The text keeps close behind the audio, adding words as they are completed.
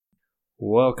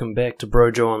Welcome back to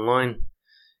Brojo Online.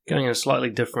 Going in a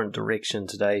slightly different direction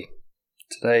today.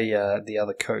 The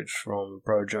other coach from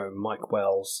Brojo, Mike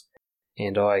Wells,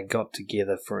 and I got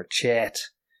together for a chat.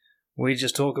 We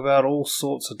just talk about all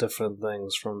sorts of different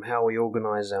things, from how we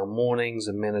organise our mornings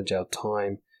and manage our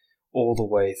time, all the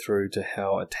way through to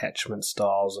how attachment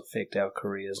styles affect our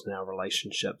careers and our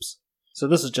relationships. So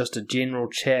this is just a general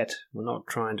chat. We're not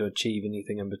trying to achieve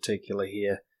anything in particular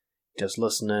here. Just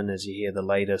listen in as you hear the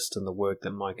latest in the work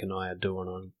that Mike and I are doing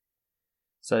on.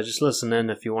 So just listen in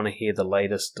if you want to hear the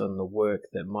latest in the work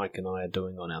that Mike and I are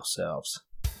doing on ourselves.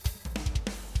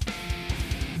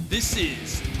 This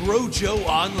is Brojo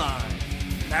Online.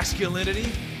 Masculinity,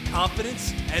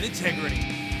 confidence, and integrity.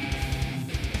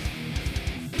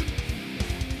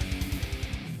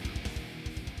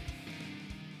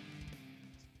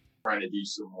 Trying to do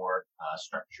some more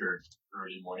structured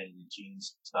early morning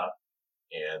routines stuff,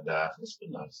 and it's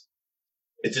been nice.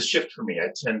 It's a shift for me. I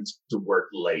tend to work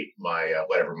late. My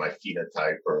whatever my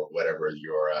phenotype or whatever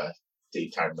your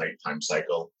daytime nighttime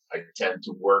cycle. I tend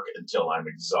to work until I'm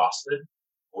exhausted,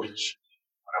 which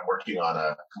when I'm working on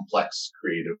a complex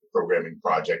creative programming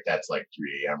project, that's like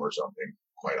 3 a.m. or something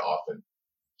quite often,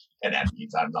 and that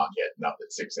means I'm not getting up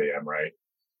at 6 a.m. right.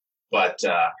 But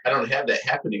I don't have that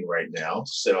happening right now,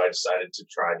 so I decided to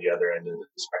try the other end of the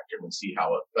spectrum and see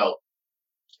how it felt.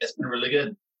 It's been really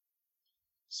good.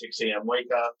 6 a.m.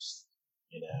 wake-ups,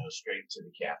 straight to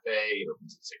the cafe. It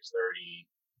opens at 6:30.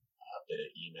 A bit of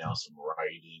email, some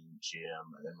writing, gym,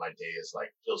 and then my day is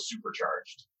feels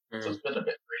supercharged. So it's been a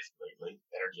bit crazy lately.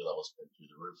 Energy levels been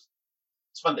through the roof.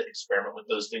 It's fun to experiment with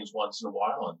those things once in a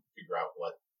while and figure out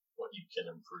what you can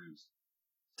improve.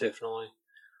 Definitely.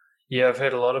 Yeah, I've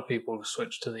heard a lot of people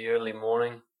switch to the early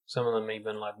morning. Some of them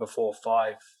even before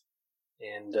 5,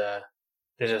 and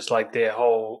they're just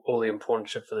all the important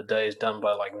shit for the day is done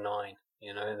by 9.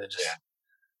 They're just.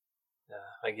 Yeah.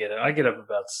 I get it. I get up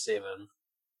about 7.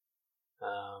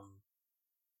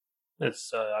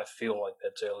 I feel like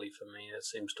that's early for me. That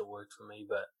seems to work for me.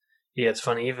 But yeah, it's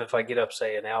funny. Even if I get up,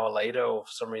 say, an hour later, or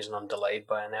for some reason I'm delayed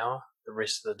by an hour, the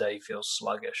rest of the day feels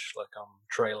sluggish, like I'm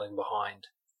trailing behind.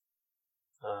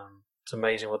 It's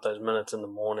amazing what those minutes in the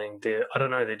morning,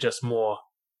 they're just more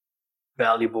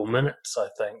valuable minutes, I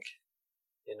think.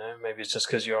 Maybe it's just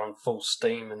because you're on full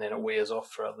steam and then it wears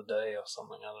off throughout the day or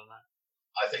something, I don't know.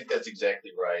 I think that's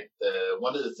exactly right.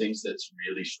 One of the things that's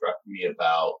really struck me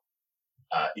about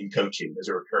in coaching as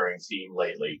a recurring theme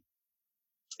lately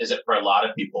is that for a lot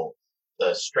of people,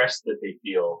 the stress that they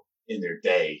feel in their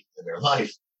day, in their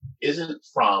life, isn't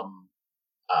from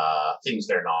things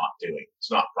they're not doing.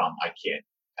 It's not from,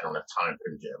 I don't have time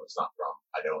for the gym. It's not from,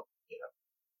 I don't,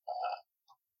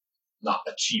 not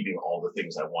achieving all the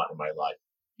things I want in my life.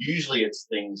 Usually it's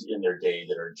things in their day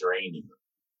that are draining them.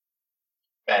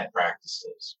 Bad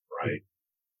practices, right?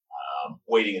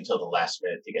 Waiting until the last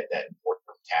minute to get that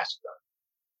important task done,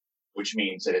 which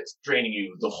means that it's draining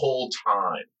you the whole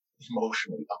time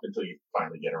emotionally up until you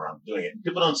finally get around to doing it. And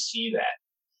people don't see that,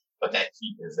 but that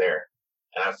heat is there.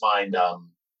 And I find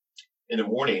in the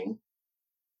morning,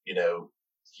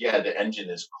 the engine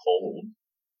is cold,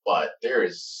 but there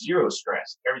is zero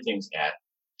stress. Everything's at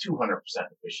 200%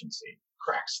 efficiency.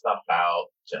 Crack stuff out,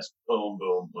 just boom,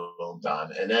 boom, boom,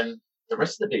 done. And then the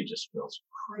rest of the day just feels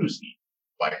cruisy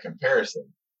by comparison.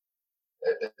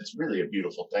 It's really a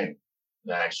beautiful thing.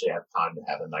 And I actually have time to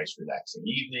have a nice relaxing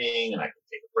evening, and I can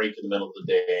take a break in the middle of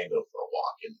the day and go for a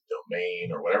walk in the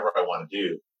domain or whatever I want to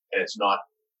do. And it's not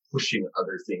pushing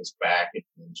other things back and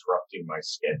interrupting my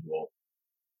schedule.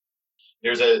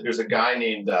 There's a guy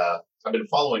named, I've been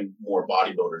following more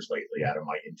bodybuilders lately out of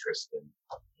my interest in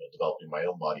developing my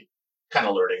own body, kind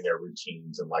of learning their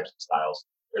routines and lifestyles.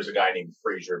 There's a guy named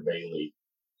Fraser Bailey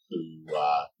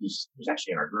who's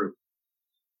actually in our group,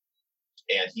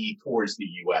 and he tours the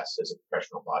U.S. as a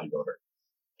professional bodybuilder.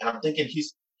 And I'm thinking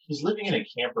he's living in a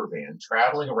camper van,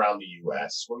 traveling around the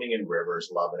U.S., swimming in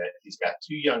rivers, loving it. He's got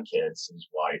 2 young kids and his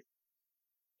wife,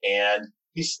 and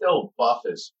he's still buff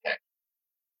as heck.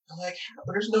 I'm like,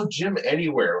 there's no gym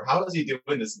anywhere. How is he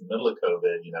doing this in the middle of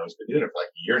COVID? He's been doing it for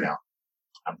a year now,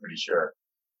 I'm pretty sure.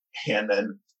 And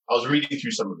then I was reading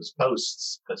through some of his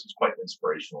posts because he's quite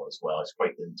inspirational as well. He's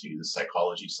quite into the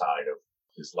psychology side of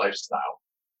his lifestyle.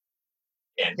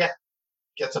 And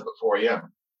gets up at 4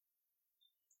 a.m.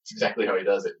 It's exactly how he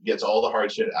does it. He gets all the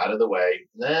hard shit out of the way,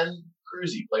 then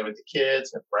cruisy, play with the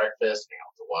kids, have breakfast, hang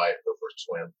out with the wife, go for a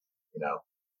swim,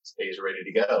 stays ready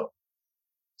to go.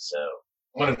 So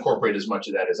I'm going to incorporate as much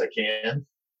of that as I can,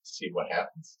 see what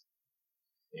happens.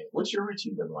 Yeah. What's your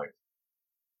routine been like?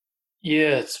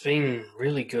 Yeah, it's been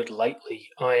really good lately.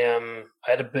 I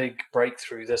had a big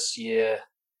breakthrough this year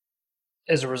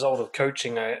as a result of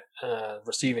coaching,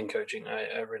 receiving coaching,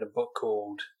 I read a book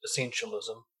called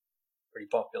Essentialism, pretty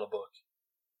popular book,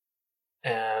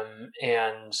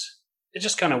 and it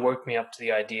just kind of woke me up to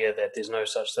the idea that there's no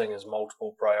such thing as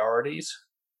multiple priorities.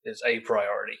 There's a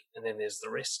priority, and then there's the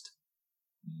rest.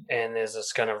 And there's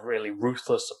this kind of really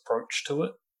ruthless approach to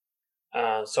it.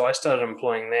 So I started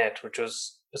employing that, which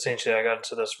was essentially I got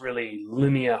into this really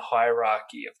linear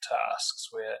hierarchy of tasks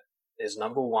where there's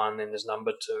number one, then there's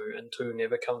number two, and two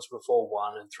never comes before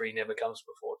one, and three never comes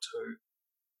before two.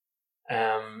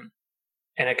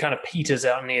 And it kind of peters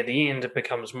out near the end. It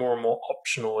becomes more and more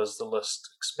optional as the list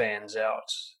expands out.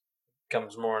 It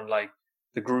becomes more in like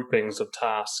the groupings of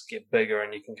tasks get bigger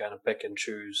and you can kind of pick and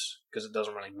choose because it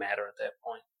doesn't really matter at that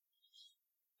point.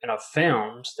 And I've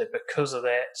found that because of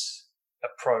that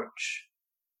approach,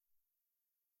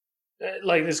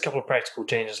 like there's a couple of practical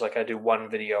changes, like I do one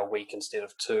video a week instead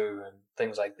of two and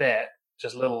things like that.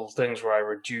 Just little things where I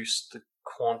reduce the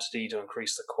quantity to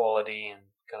increase the quality and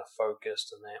kind of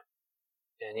focused and that.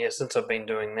 And yeah, since I've been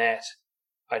doing that,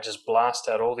 I just blast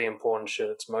out all the important shit.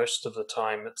 It's most of the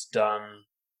time it's done.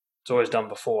 It's always done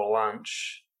before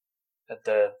lunch,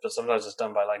 but sometimes it's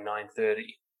done by like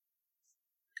 9:30.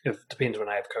 It depends when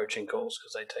I have coaching calls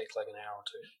because they take like an hour or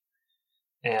two.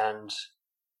 And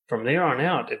from there on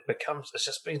out, it's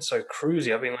just been so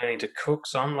cruisy. I've been learning to cook,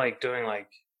 so I'm like doing like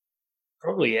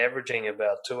probably averaging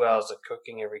about 2 hours of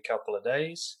cooking every couple of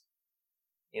days.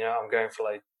 You know, I'm going for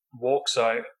like walks.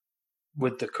 So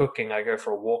with the cooking, I go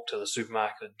for a walk to the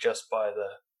supermarket, just buy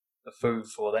the food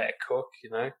for that cook, you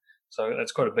know. So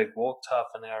it's quite a big walk, half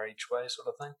an hour each way sort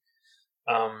of thing.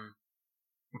 I'm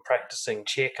practicing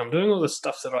check. I'm doing all the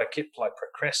stuff that I kept like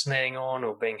procrastinating on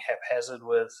or being haphazard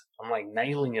with. I'm like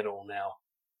nailing it all now.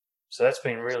 So that's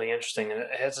been really interesting. And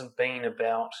it hasn't been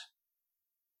about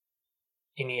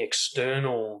any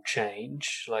external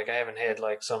change. Like I haven't had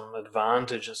like some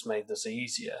advantage that's made this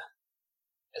easier.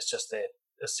 It's just that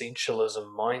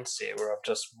essentialism mindset where I've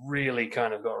just really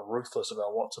kind of got ruthless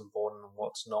about what's important and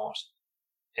what's not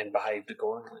and behaved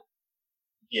accordingly.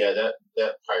 Yeah,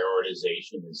 that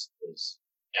prioritization is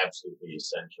absolutely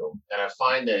essential. And I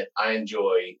find that I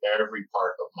enjoy every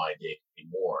part of my day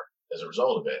more as a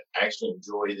result of it. I actually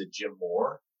enjoy the gym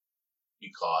more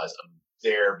because I'm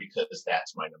there because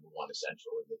that's my number one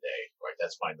essential in the day, right?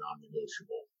 That's my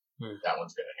non-negotiable. That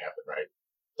one's going to happen, right?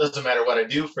 Doesn't matter what I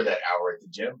do for that hour at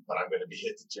the gym, but I'm going to be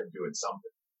at the gym doing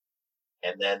something.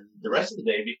 And then the rest of the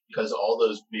day, because all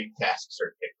those big tasks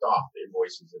are ticked off, the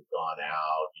invoices have gone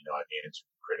out, you know, I've answered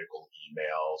critical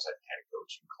emails, I've had a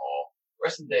coaching call. The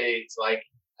rest of the day, it's like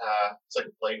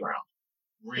a playground.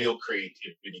 Real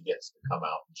creativity gets to come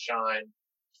out and shine.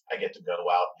 I get to go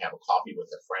out and have a coffee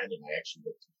with a friend, and I actually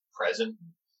get to be present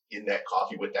in that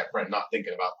coffee with that friend, not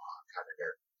thinking about, oh, God, I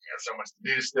got so much to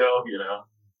do still, you know.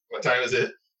 What time is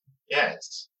it? Yeah,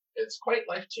 it's quite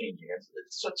life-changing.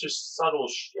 It's such a subtle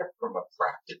shift from a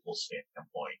practical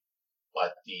standpoint,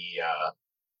 but the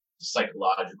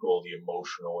psychological, the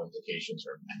emotional implications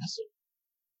are massive.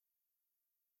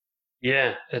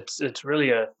 Yeah, it's really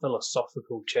a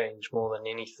philosophical change more than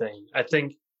anything. I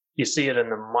think you see it in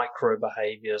the micro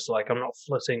behaviors, like I'm not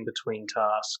flitting between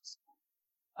tasks.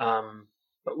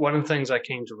 But one of the things I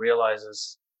came to realize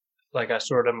is, like I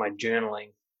saw it in my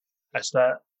journaling,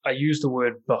 I use the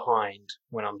word behind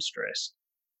when I'm stressed.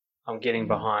 I'm getting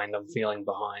behind, I'm feeling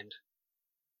behind.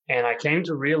 And I came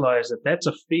to realize that that's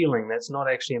a feeling, that's not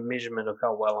actually a measurement of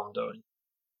how well I'm doing.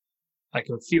 I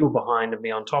can feel behind and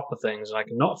be on top of things, and I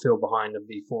can not feel behind and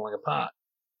be falling apart.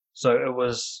 So it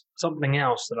was something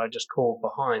else that I just called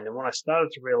behind. And what I started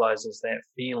to realize is that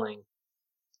feeling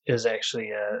is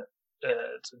actually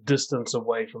it's a distance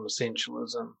away from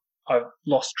essentialism. I've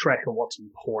lost track of what's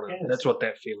important. Yes. That's what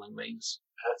that feeling means.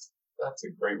 That's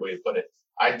a great way to put it.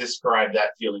 I describe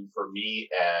that feeling for me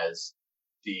as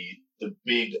the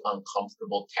big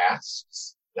uncomfortable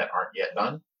tasks that aren't yet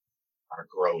done are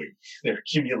growing. They're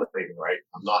accumulating, right?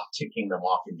 I'm not ticking them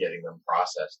off and getting them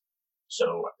processed.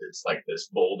 So it's like this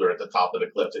boulder at the top of the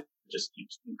cliff that just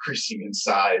keeps increasing in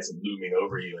size and looming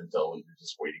over you until you're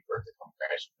just waiting for it to come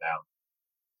crashing down.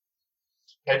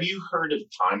 Have you heard of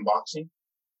time boxing?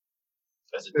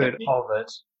 As a Heard technique?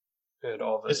 Heard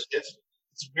of it.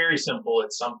 It's very simple.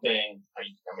 It's something,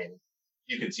 I mean,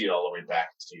 you can see it all the way back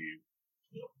to,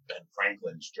 Ben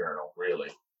Franklin's journal,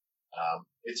 really.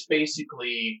 It's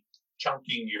basically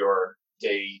chunking your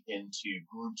day into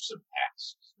groups of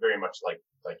tasks, very much like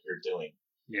you're doing.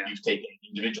 Yeah. You've taken an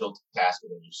individual task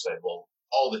and then you said, well,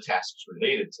 all the tasks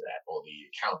related to that, all the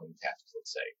accounting tasks,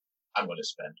 let's say, I'm going to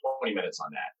spend 20 minutes on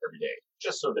that every day,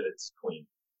 just so that it's clean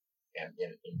and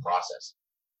in process.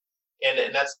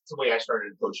 And that's the way I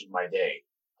started coaching my day.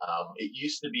 It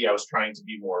used to be I was trying to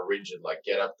be more rigid, like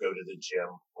get up, go to the gym,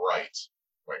 write.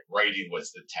 Right, writing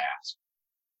was the task.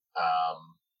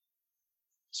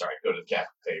 Go to the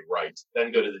cafe, write,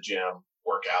 then go to the gym,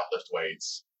 work out, lift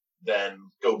weights, then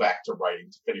go back to writing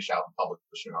to finish out and publish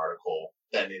an article,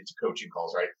 then into coaching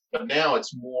calls, right? But now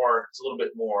it's a little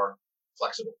bit more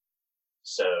flexible.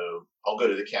 So I'll go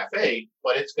to the cafe,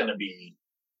 but it's going to be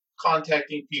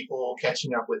contacting people,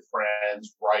 catching up with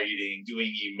friends, writing,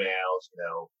 doing emails,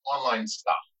 online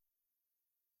stuff,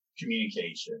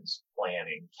 communications,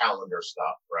 planning, calendar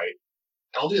stuff, right?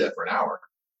 And I'll do that for an hour.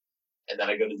 And then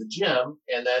I go to the gym,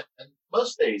 and then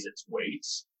most days it's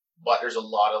weights, but there's a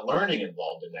lot of learning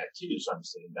involved in that too. So I'm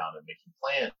sitting down and making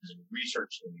plans and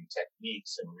researching new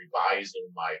techniques and revising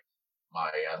my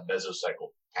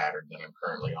mesocycle pattern that I'm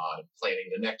currently on and planning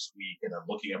the next week. And I'm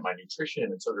looking at my nutrition.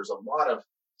 And so there's a lot of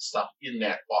stuff in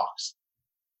that box.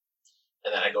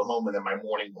 And then I go home, and then my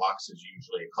morning box is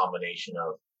usually a combination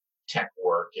of tech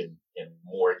work and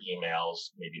more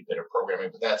emails, maybe a bit of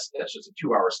programming, but that's just a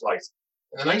 2-hour slice.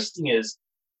 And the nice thing is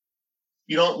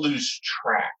you don't lose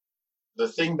track. The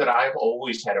thing that I've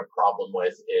always had a problem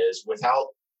with is without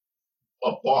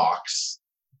a box,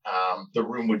 the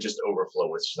room would just overflow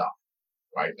with stuff,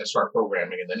 right? I start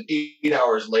programming, and then 8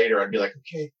 hours later, I'd be like,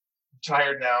 okay, I'm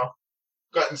tired now.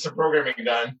 Gotten some programming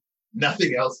done.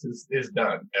 Nothing else is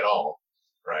done at all,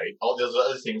 right? All those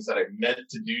other things that I meant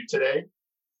to do today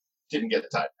didn't get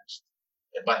touched.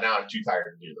 But now I'm too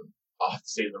tired to do them. I'll have to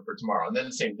save them for tomorrow. And then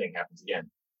the same thing happens again.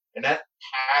 And that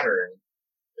pattern,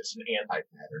 it's an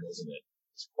anti-pattern, isn't it?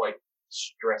 It's quite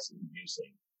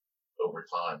stress-inducing over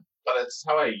time. But it's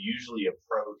how I usually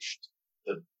approached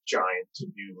the giant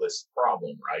to-do list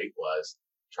problem, right? Was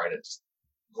try to just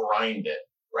grind it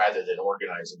rather than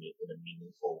organizing it in a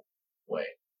meaningful way.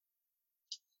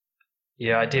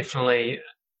 Yeah, I definitely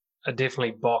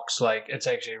box, like, it's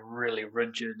actually really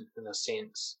rigid in a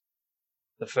sense.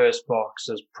 The first box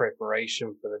is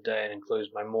preparation for the day. It includes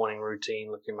my morning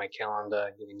routine, looking at my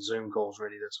calendar, getting Zoom calls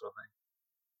ready, that sort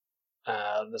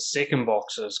of thing. The second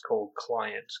box is called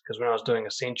clients, because when I was doing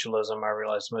essentialism, I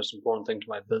realized the most important thing to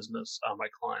my business are my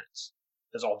clients.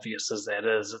 As obvious as that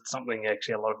is, it's something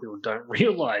actually a lot of people don't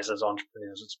realize as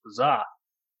entrepreneurs. It's bizarre.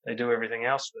 They do everything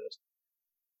else first.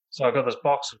 So I've got this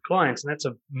box of clients, and that's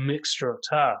a mixture of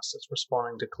tasks. It's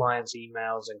responding to clients'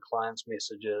 emails and clients'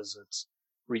 messages. It's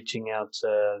reaching out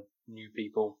to new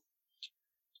people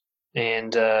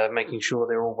and making sure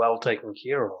they're all well taken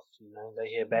care of. They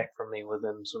hear back from me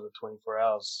within sort of 24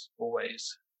 hours,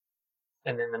 always.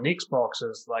 And then the next box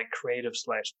is like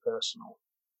creative/personal.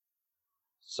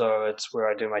 So it's where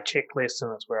I do my checklist,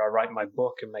 and it's where I write my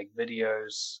book and make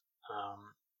videos.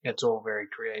 It's all very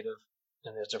creative,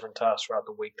 and there's different tasks throughout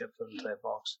the week that fit into that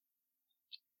box.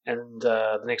 And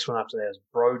the next one after that is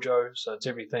Brojo. So it's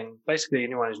everything, basically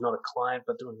anyone who's not a client,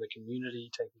 but doing the community,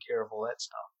 taking care of all that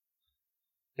stuff.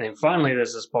 And then finally,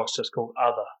 there's this box just called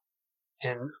Other.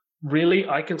 And really,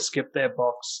 I can skip that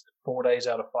box 4 days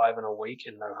out of 5 in a week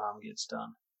and no harm gets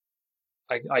done.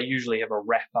 I usually have a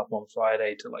wrap up on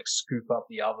Friday to like scoop up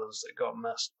the others that got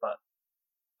missed, but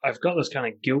I've got this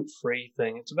kind of guilt-free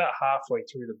thing. It's about halfway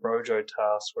through the Brojo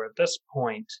task where at this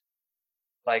point,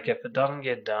 like if it doesn't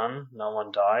get done, no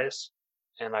one dies,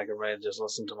 and I can really just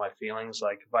listen to my feelings.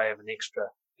 Like if I have an extra,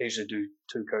 I usually do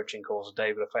 2 coaching calls a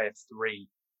day, but if I have 3,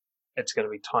 it's going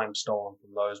to be time stolen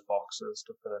from those boxes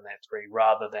to put in that 3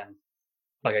 rather than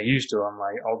like I used to. I'm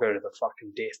like, I'll go to the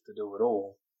fucking death to do it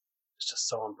all. It's just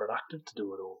so unproductive to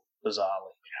do it all,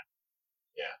 bizarrely.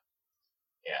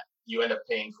 Yeah. You end up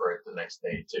paying for it the next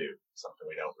day too. Something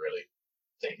we don't really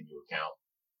take into account.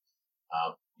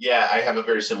 I have a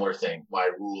very similar thing.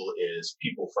 My rule is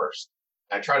people first.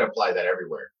 I try to apply that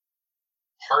everywhere.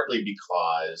 Partly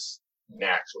because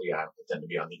naturally I tend to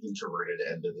be on the introverted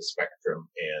end of the spectrum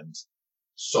and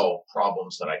solve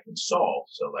problems that I can solve.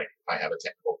 So like if I have a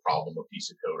technical problem, a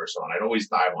piece of code or so on, I'd always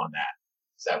dive on that.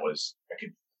 I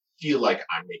could feel like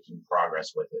I'm making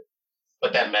progress with it.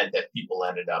 But that meant that people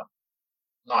ended up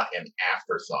not an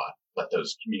afterthought, but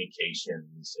those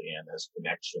communications and those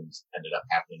connections ended up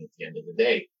happening at the end of the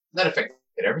day. And that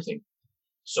affected everything.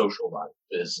 Social life,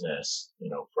 business,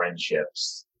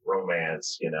 friendships,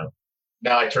 romance,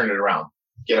 Now I turn it around.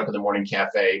 Get up in the morning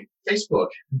cafe, Facebook,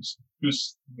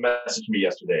 who's messaged me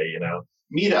yesterday,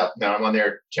 Meetup. Now I'm on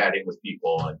there chatting with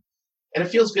people and it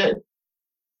feels good.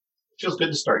 It feels good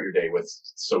to start your day with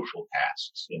social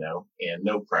tasks, and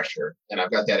no pressure. And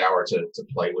I've got that hour to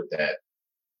play with that.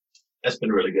 That's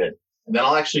been really good. And then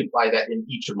I'll actually apply that in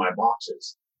each of my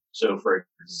boxes. So for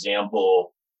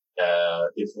example,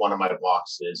 If one of my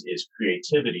boxes is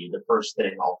creativity, the first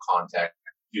thing I'll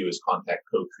do is contact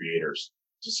co-creators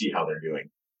to see how they're doing,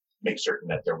 make certain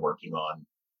that they're working on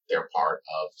their part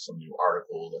of some new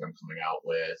article that I'm coming out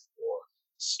with, or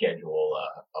schedule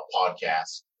a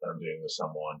podcast that I'm doing with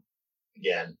someone.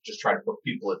 Again, just try to put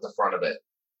people at the front of it,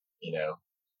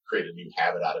 create a new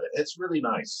habit out of it. It's really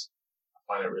nice.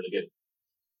 I find it really good.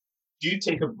 Do you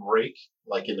take a break,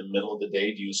 like in the middle of the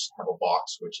day? Do you have a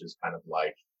box which is kind of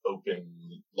like open,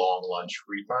 long lunch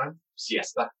free time,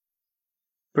 siesta?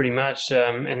 Pretty much,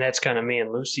 and that's kind of me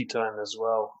and Lucy time as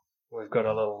well. We've got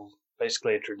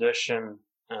basically a tradition.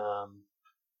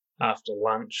 After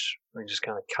lunch, we just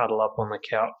kind of cuddle up on the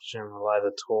couch and we'll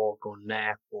either talk or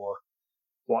nap or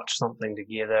watch something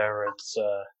together.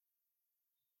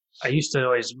 I used to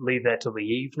always leave that till the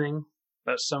evening,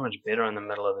 but it's so much better in the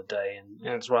middle of the day.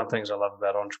 And it's one of the things I love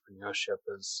about entrepreneurship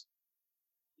is,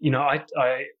 I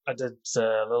did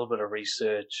a little bit of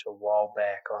research a while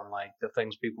back on like the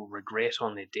things people regret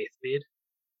on their deathbed.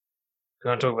 If you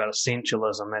want to talk about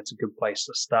essentialism, that's a good place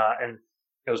to start. And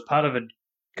it was part of a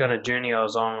kind of journey I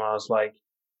was on where I was like,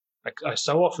 I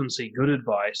so often see good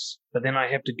advice, but then I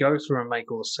have to go through and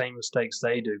make all the same mistakes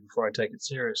they do before I take it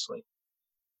seriously.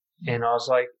 And I was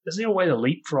like, is there a way to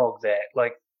leapfrog that?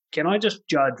 Like, can I just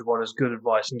judge what is good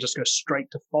advice and just go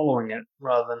straight to following it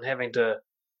rather than having to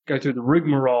go through the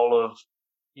rigmarole of,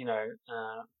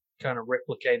 kind of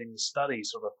replicating the study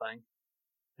sort of thing?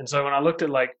 And so when I looked at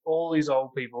like all these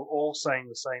old people all saying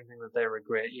the same thing that they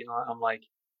regret, I'm like,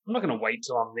 I'm not going to wait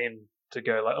till I'm them to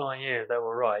go like, oh yeah, they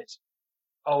were right.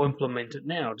 I'll implement it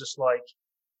now, just like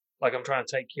I'm trying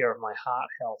to take care of my heart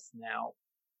health now.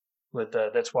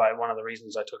 That's why one of the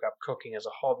reasons I took up cooking as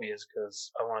a hobby is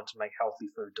because I wanted to make healthy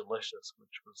food delicious,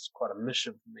 which was quite a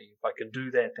mission for me. If I can do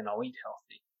that, then I'll eat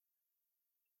healthy.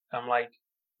 I'm like,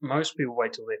 most people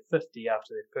wait till they're 50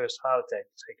 after their first heart attack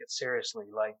to take it seriously.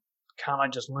 Like, can't I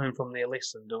just learn from their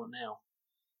lesson and do it now?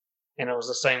 And it was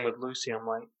the same with Lucy. I'm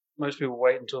like, most people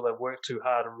wait until they've worked too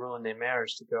hard and ruined their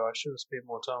marriage to go, I should have spent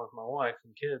more time with my wife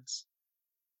and kids.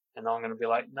 And I'm going to be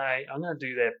like, no, I'm going to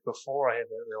do that before I have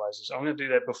that realization. I'm going to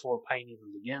do that before the pain even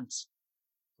begins.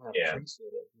 I'm going to appreciate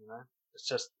it, It's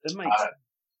just, it makes sense.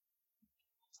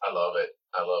 I love it.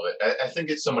 I think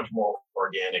it's so much more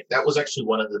organic. That was actually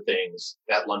one of the things,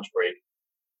 that lunch break,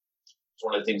 it's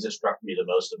one of the things that struck me the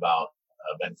most about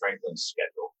Ben Franklin's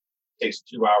schedule. It takes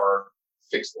a 2-hour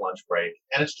fixed lunch break,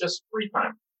 and it's just free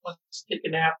time. Let's take a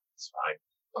nap. It's fine.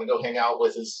 Want to go hang out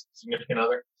with his significant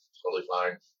other? Totally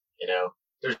fine.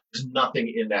 There's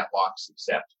nothing in that box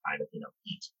except kind of,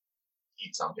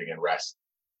 eat something and rest.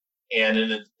 And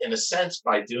in a sense,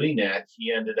 by doing that,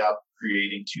 he ended up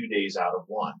creating 2 days out of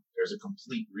one. There's a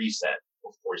complete reset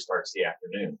before he starts the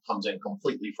afternoon, comes in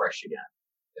completely fresh again,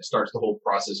 and starts the whole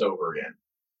process over again.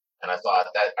 And I thought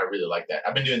that I really like that.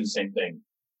 I've been doing the same thing.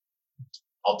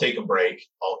 I'll take a break.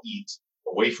 I'll eat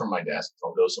away from my desk.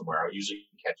 I'll go somewhere. I'll usually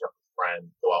catch up with a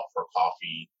friend, go out for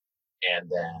coffee, and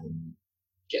then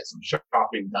get some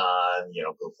shopping done,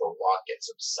 go for a walk, get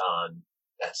some sun.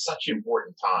 That's such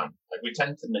important time. Like, we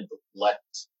tend to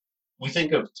neglect, we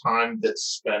think of time that's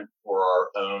spent for our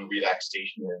own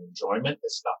relaxation and enjoyment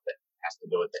as stuff that has to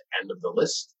go at the end of the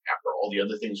list after all the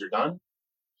other things are done.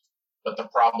 But the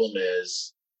problem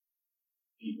is,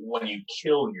 when you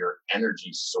kill your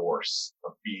energy source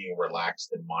of being relaxed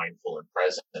and mindful and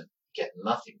present, you get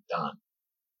nothing done.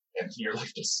 And your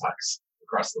life just sucks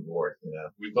across the board.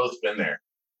 We've both been there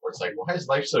where it's like, why is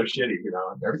life so shitty?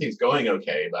 Everything's going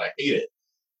okay, but I hate it.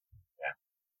 Yeah.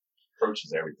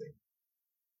 Approaches everything.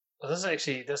 Well,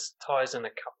 this ties in a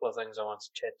couple of things I want to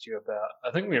chat to you about.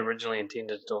 I think we originally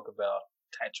intended to talk about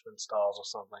attachment styles or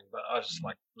something, but I just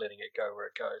like letting it go where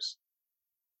it goes.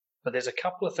 But there's a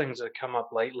couple of things that have come up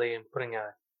lately and putting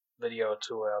a video or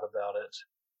two out about it.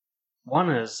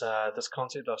 One is this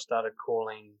concept I've started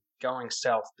calling going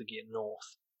south to get north.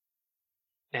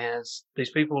 And it's these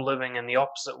people living in the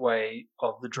opposite way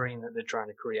of the dream that they're trying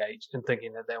to create and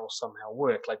thinking that will somehow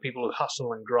work. Like people who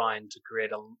hustle and grind to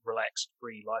create a relaxed,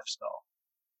 free lifestyle.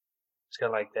 It's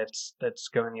kind of like that's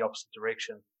going the opposite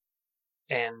direction.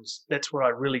 And that's what I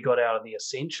really got out of the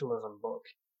Essentialism book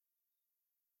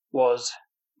was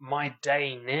my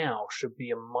day now should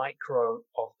be a micro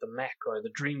of the macro. The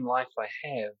dream life I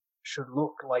have should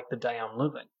look like the day I'm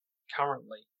living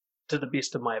currently to the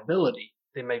best of my ability.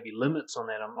 There may be limits on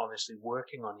that. I'm obviously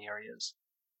working on areas.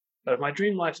 But my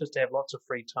dream life is to have lots of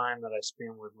free time that I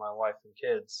spend with my wife and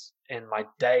kids. And my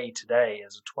day today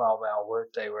is a 12-hour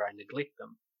workday where I neglect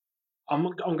them.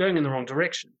 I'm going in the wrong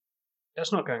direction.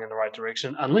 That's not going in the right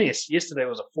direction. Unless yesterday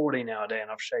was a 14-hour day and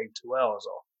I've shaved 2 hours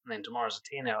off. And then tomorrow's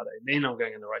a 10-hour day. Then I'm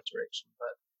going in the right direction.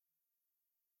 But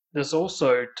there's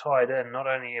also tied in not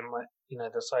only in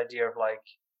this idea of like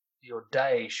your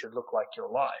day should look like your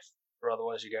life, or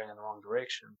otherwise you're going in the wrong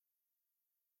direction.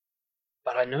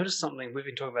 But I noticed something. We've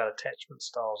been talking about attachment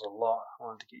styles a lot. I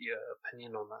wanted to get your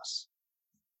opinion on this.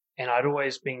 And I'd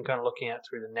always been kind of looking at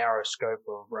through the narrow scope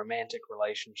of romantic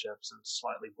relationships and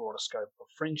slightly broader scope of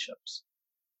friendships.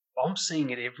 But I'm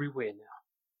seeing it everywhere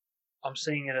now. I'm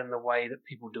seeing it in the way that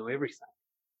people do everything.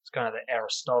 It's kind of the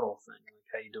Aristotle thing,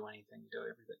 like how you do anything, you do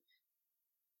everything.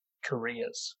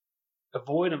 Careers.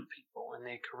 Avoidant people in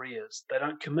their careers, they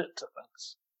don't commit to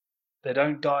things. They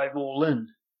don't dive all in.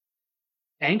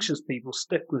 Anxious people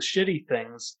stick with shitty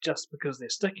things just because they're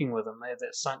sticking with them. They have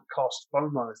that sunk cost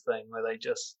FOMO thing where they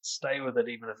just stay with it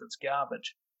even if it's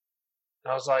garbage.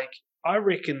 And I was like, I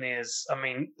reckon this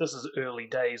is early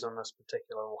days on this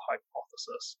particular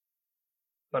hypothesis,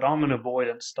 but I'm an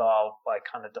avoidant style by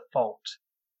kind of default.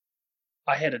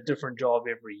 I had a different job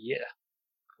every year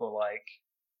for like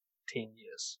 10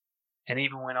 years. And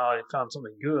even when I found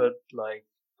something good, like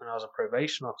when I was a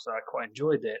probation officer, I quite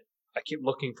enjoyed that. I kept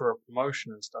looking for a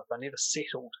promotion and stuff. I never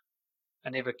settled. I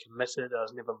never committed. I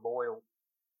was never loyal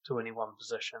to any one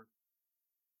position.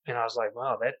 And I was like,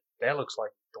 wow, that looks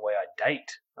like the way I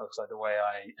date. That looks like the way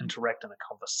I interact in a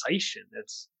conversation.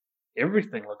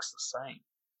 Everything looks the same.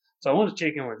 So I wanted to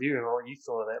check in with you and what you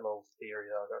thought of that little theory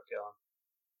that I got going.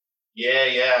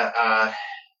 Yeah,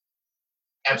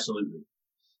 absolutely.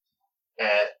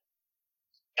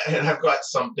 And I've got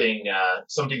something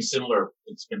similar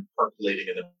that's been percolating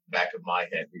in the back of my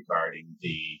head regarding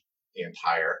the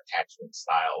entire attachment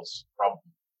styles problem.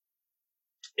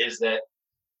 Is that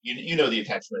you know the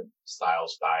attachment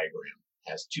styles diagram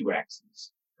has two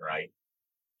axes, right?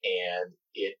 And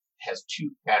it has two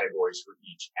categories for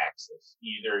each axis.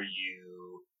 Either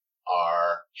you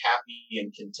are happy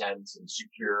and content and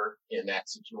secure in that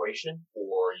situation,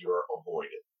 or you're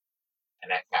avoided. And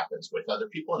that happens with other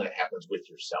people, and it happens with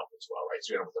yourself as well, right?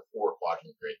 So you're with a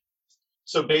 4-quadrant grid.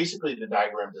 So basically, the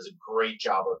diagram does a great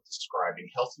job of describing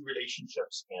healthy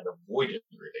relationships and avoidant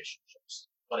relationships,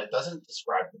 but it doesn't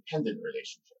describe dependent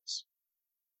relationships.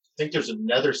 I think there's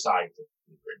another side to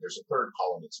the grid. There's a third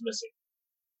column that's missing.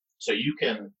 So you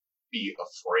can be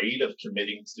afraid of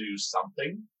committing to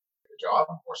something, a job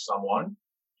or someone.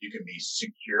 You can be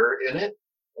secure in it,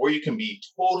 or you can be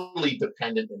totally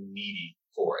dependent and needy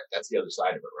for it. That's the other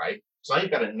side of it, right? So now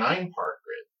you've got a 9-part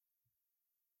grid.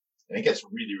 And it gets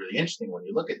really, really interesting when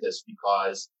you look at this,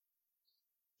 because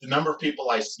the number of people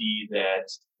I see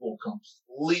that will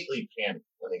completely panic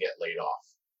when they get laid off,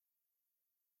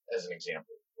 as an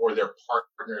example, or their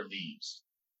partner leaves,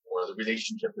 or the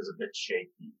relationship is a bit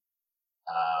shaky,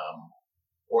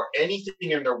 or anything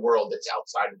in their world that's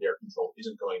outside of their control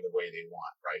isn't going the way they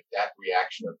want, right? That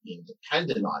reaction of being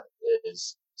dependent on it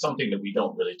is something that we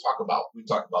don't really talk about. We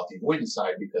talk about the avoidance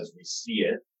side because we see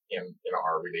it in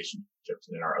our relationships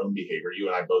and in our own behavior. You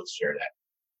and I both share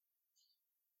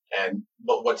that.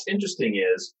 But what's interesting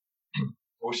is, I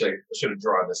wish I should have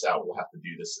drawn this out. We'll have to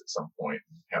do this at some point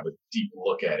and have a deep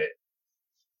look at it.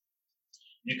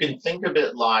 You can think of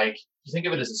it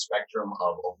as a spectrum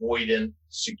of avoidant,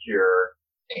 secure,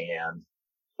 and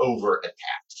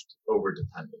over-attached,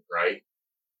 over-dependent, right?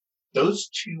 Those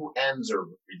two ends are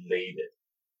related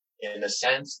in the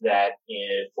sense that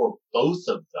for both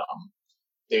of them,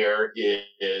 there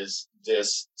is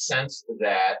this sense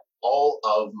that all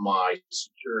of my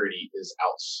security is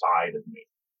outside of me,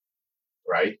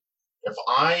 right? If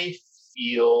I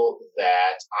feel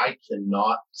that I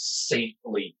cannot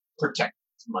safely protect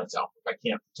myself, if I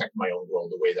can't protect my own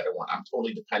world the way that I want, I'm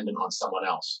totally dependent on someone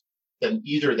else, then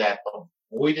either that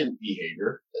avoidant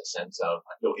behavior, that sense of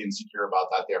I feel insecure about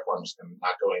that, therefore I'm just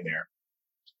not going there,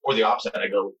 or the opposite, I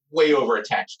go way over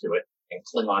attached to it and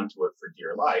cling on to it for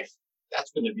dear life,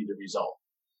 that's going to be the result.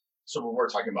 So when we're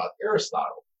talking about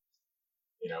Aristotle,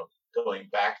 going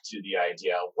back to the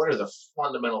idea, what are the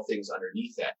fundamental things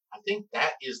underneath that? I think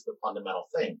that is the fundamental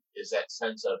thing, is that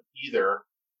sense of either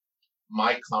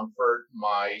my comfort,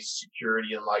 my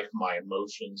security in life, my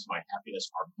emotions, my happiness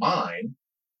are mine,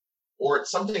 or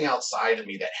it's something outside of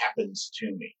me that happens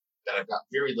to me that I've got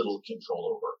very little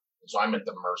control over. And so I'm at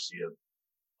the mercy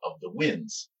of the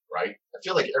winds, right? I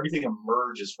feel like everything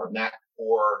emerges from that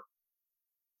core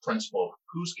principle of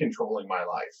who's controlling my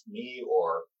life, me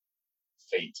or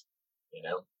fate,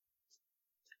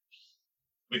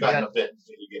 We've gotten a bit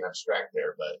vague and abstract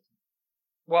there, but.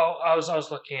 Well, I was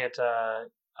looking at, I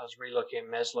was re-looking at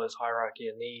Maslow's hierarchy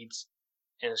of needs,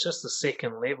 and it's just the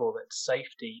second level, that's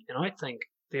safety. And I think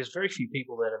there's very few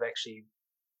people that have actually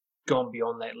gone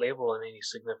beyond that level in any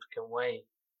significant way.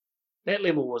 That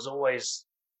level was always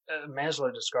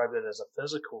Maslow described it as a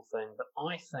physical thing, but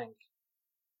I think,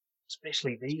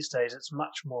 especially these days, it's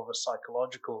much more of a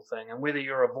psychological thing. And whether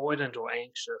you're avoidant or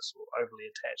anxious or overly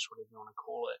attached, whatever you want to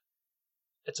call it,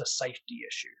 it's a safety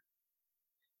issue.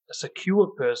 A secure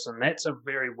person, that's a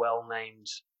very well-named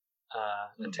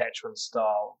attachment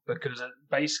style, because it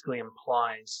basically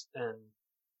implies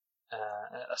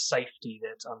a safety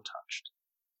that's untouched,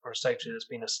 or a safety that's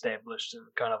been established and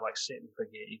kind of like set and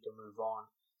forget, you can move on.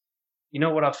 You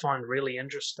know what I find really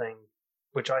interesting,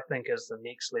 which I think is the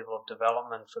next level of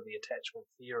development for the attachment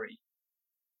theory,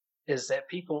 is that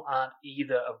people aren't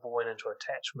either avoidant or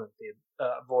attachment, they're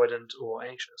avoidant or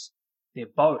anxious. They're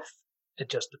both. It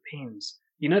just depends.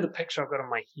 You know, the picture I've got in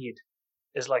my head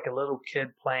is like a little kid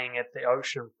playing at the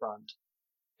ocean front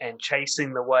and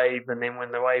chasing the wave, and then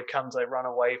when the wave comes, they run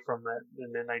away from it,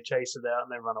 and then they chase it out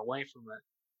and they run away from it.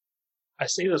 I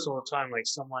see this all the time, like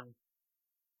someone,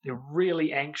 they're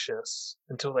really anxious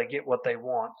until they get what they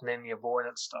want, and then the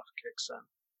avoidance stuff kicks in,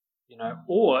 you know,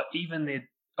 or even their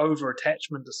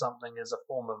over-attachment to something is a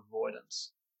form of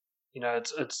avoidance. You know,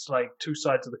 it's like two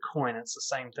sides of the coin. It's the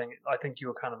same thing. I think you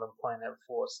were kind of implying that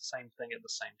before. It's the same thing at the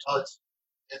same time.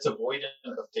 It's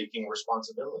avoidant of taking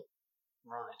responsibility.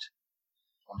 Right.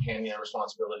 I'm handing that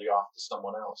responsibility off to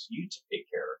someone else. You take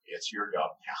care of it. It's your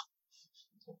job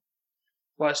now.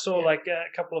 Well, I saw like a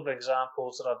couple of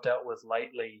examples that I've dealt with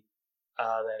lately that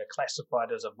are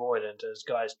classified as avoidant as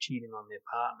guys cheating on their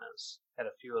partners. Had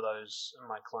a few of those in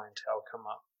my clientele come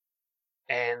up.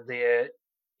 And they're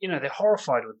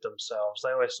horrified with themselves.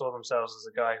 They always saw themselves as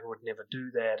a guy who would never do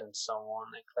that and so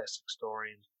on, that classic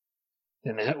story. And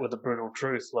then they're hit with the brutal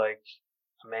truth, like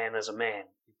a man is a man.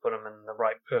 You put him in the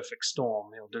right perfect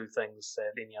storm, he'll do things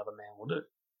that any other man will do.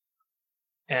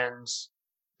 And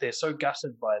they're so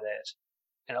gutted by that.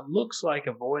 And it looks like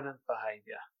avoidant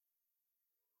behavior.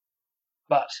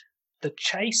 But the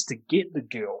chase to get the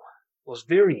girl was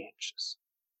very anxious,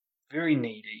 very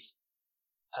needy,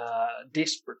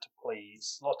 desperate to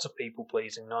please, lots of people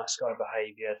pleasing, nice guy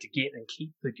behavior to get and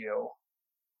keep the girl.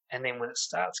 And then when it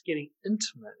starts getting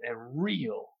intimate and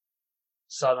real,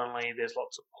 suddenly there's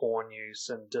lots of porn use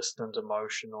and distant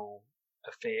emotional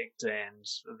effect, and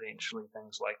eventually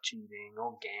things like cheating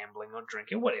or gambling or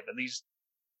drinking, whatever.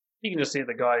 You can just see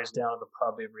the guy who's down at the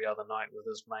pub every other night with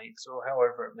his mates, or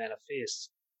however it manifests.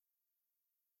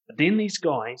 But then these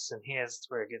guys, and here's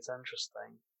where it gets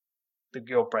interesting, the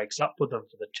girl breaks up with him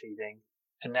for the cheating,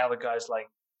 and now the guy's like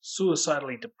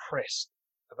suicidally depressed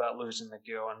about losing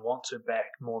the girl and wants her back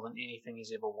more than anything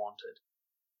he's ever wanted.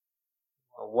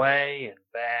 Away and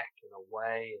back and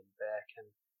away and back, and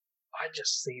I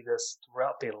just see this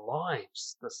throughout their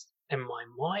lives, this in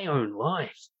my own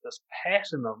life, this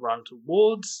pattern of run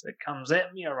towards, it comes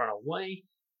at me, I run away,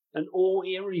 in all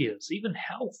areas, even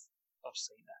health, I've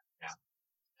seen it.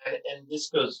 Yeah. And this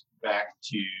goes back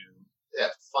to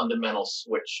that fundamental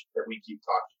switch that we keep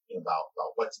talking about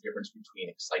what's the difference between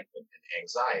excitement and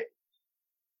anxiety.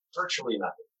 Virtually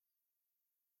nothing.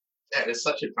 That is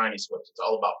such a tiny switch. It's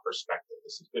all about perspective.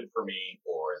 This is good for me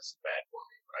or it's bad for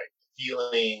me, right? The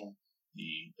feeling,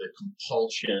 the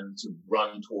compulsion to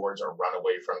run towards or run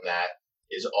away from that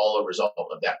is all a result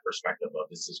of that perspective of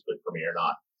this is good for me or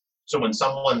not. So when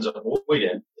someone's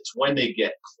avoidant, it's when they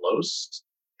get close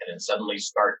and then suddenly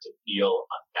start to feel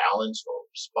unbalanced or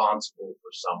responsible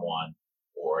for someone,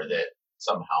 or that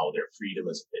somehow their freedom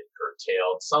is a bit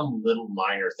curtailed, some little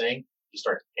minor thing, you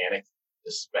start to panic.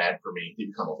 This is bad for me. You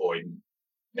become avoidant.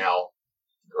 Now,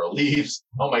 the girl leaves.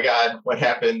 Oh my God, what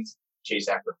happened? Chase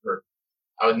after her.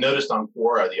 I noticed on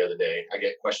Quora the other day, I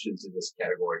get questions in this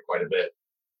category quite a bit.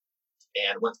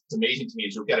 And what's amazing to me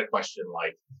is you'll get a question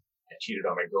like, I cheated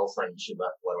on my girlfriend, she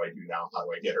left, what do I do now? How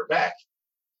do I get her back?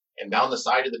 And down the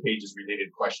side of the page is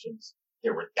related questions.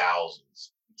 There were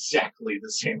thousands. Exactly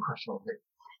the same question. I'm like,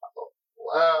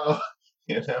 wow.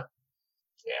 You know?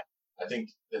 Yeah. I think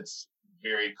that's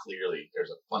very clearly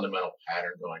there's a fundamental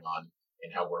pattern going on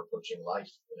in how we're approaching life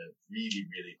in a really,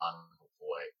 really unhelpful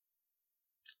way.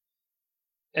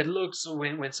 It looks,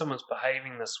 when someone's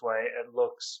behaving this way, it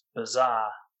looks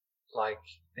bizarre, like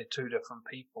they're two different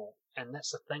people. And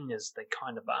that's the thing, is they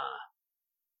kind of are.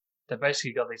 They've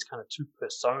basically got these kind of two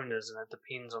personas, and it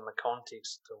depends on the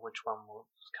context of which one will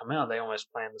come out. They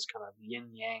almost play in this kind of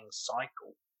yin-yang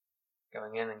cycle,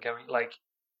 going in and going, like,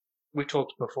 we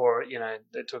talked before, you know,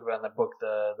 they talk about in the book,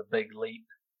 the big leap,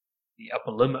 the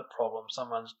upper limit problem.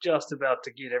 Someone's just about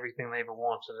to get everything they ever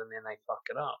wanted, and then they fuck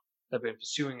it up. They've been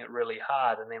pursuing it really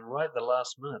hard, and then right at the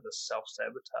last minute, this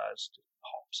self-sabotage just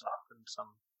pops up in some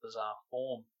bizarre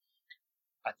form.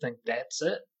 I think that's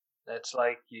it. That's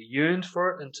like you yearned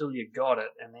for it until you got it,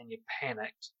 and then you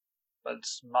panicked, but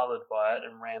smothered by it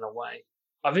and ran away.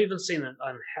 I've even seen it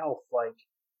in health, like,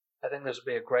 I think this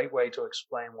would be a great way to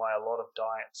explain why a lot of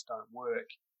diets don't work.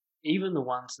 Even the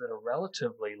ones that are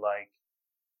relatively, like,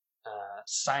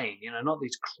 sane, not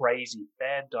these crazy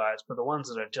fad diets, but the ones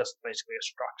that are just basically a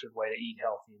structured way to eat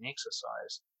healthy and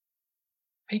exercise.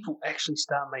 People actually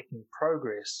start making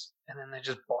progress, and then they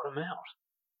just bottom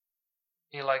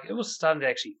out. Like, it was starting to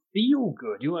actually feel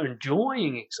good. You were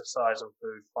enjoying exercise and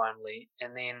food finally,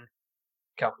 and then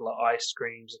a couple of ice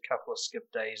creams, a couple of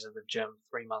skip days at the gym,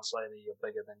 3 months later, you're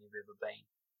bigger than you've ever been.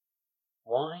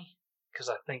 Why? Because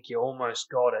I think you almost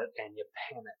got it and you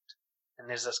panicked. And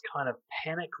there's this kind of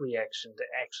panic reaction to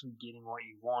actually getting what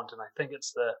you want, and I think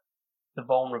it's the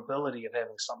vulnerability of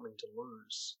having something to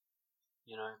lose,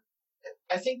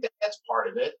 I think that's part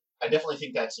of it. I definitely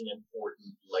think that's an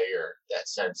important layer, that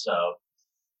sense of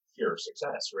fear of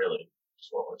success, really, is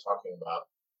what we're talking about.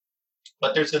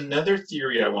 But there's another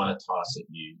theory I want to toss at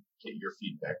you, get your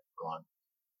feedback on.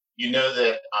 You know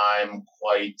that I'm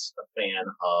quite a fan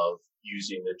of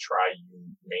using the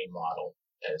triune main model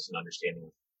as an understanding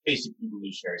of basic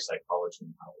evolutionary psychology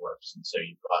and how it works. And so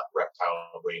you've got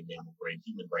reptile brain, mammal brain,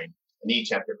 human brain, and they each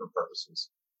have different purposes,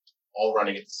 all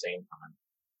running at the same time.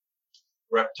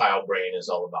 Reptile brain is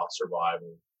all about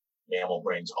survival. Mammal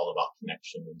brain's all about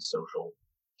connection and social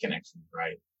connection,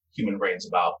 right? Human brain's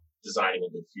about designing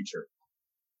a good future.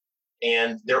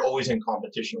 And they're always in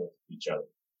competition with each other.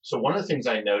 So one of the things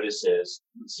I notice is,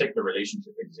 let's take the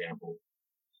relationship example.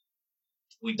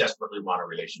 We desperately want a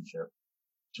relationship.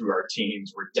 Through our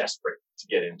teens, we're desperate to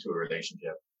get into a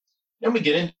relationship. Then we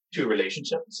get into a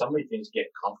relationship and suddenly things get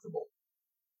comfortable,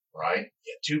 right?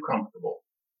 Get too comfortable.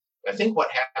 I think what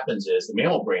happens is the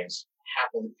mammal brain's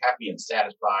happy and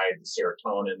satisfied. The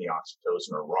serotonin, the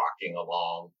oxytocin are rocking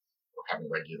along. We're having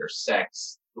regular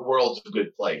sex. The world's a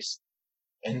good place.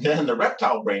 And then the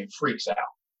reptile brain freaks out.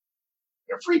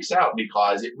 It freaks out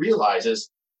because it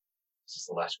realizes this is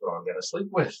the last girl I'm going to sleep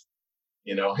with.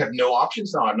 I have no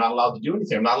options now. I'm not allowed to do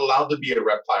anything. I'm not allowed to be a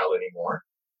reptile anymore.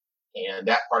 And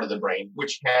that part of the brain,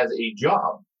 which has a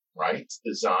job, right? It's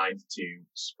designed to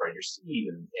spread your seed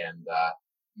and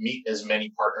meet as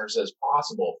many partners as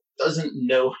possible, doesn't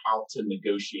know how to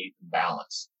negotiate and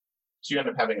balance. So you end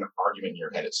up having an argument in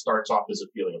your head. It starts off as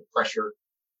a feeling of pressure,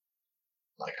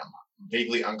 like I'm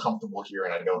vaguely uncomfortable here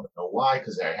and I don't know why,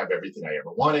 because I have everything I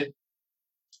ever wanted.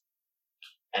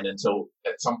 And until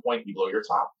at some point you blow your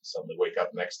top, suddenly wake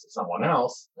up next to someone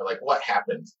else. You're like, what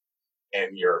happened?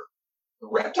 And your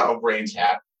reptile brain's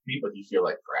happy, but you feel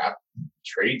like crap.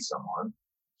 Betrayed someone.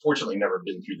 Fortunately, never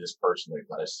been through this personally,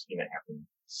 but I've seen it happen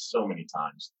so many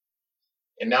times.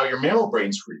 And now your mammal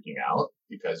brain's freaking out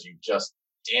because you just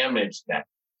damaged that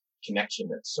connection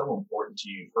that's so important to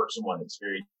you. You hurt someone that's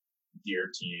very dear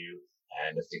to you.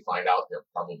 And if they find out, they'll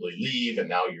probably leave. And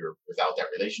now you're without that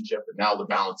relationship. And now the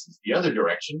balance is the other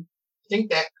direction. I think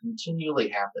that continually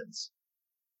happens.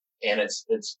 And it's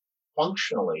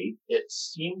functionally, it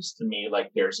seems to me like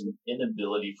there's an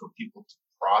inability for people to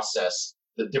process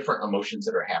the different emotions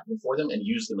that are happening for them and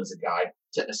use them as a guide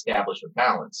to establish a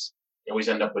balance. You always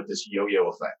end up with this yo-yo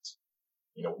effect.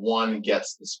 One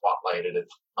gets the spotlight at a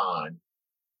time.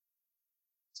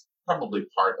 It's probably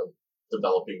part of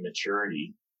developing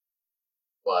maturity.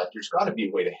 But there's got to be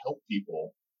a way to help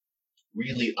people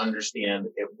really understand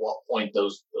at what point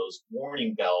those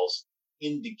warning bells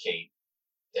indicate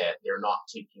that they're not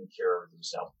taking care of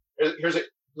themselves. Let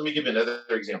me give you another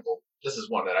example. This is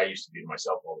one that I used to do to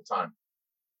myself all the time.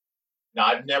 Now,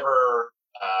 I've never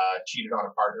cheated on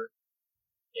a partner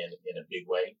in a big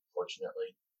way,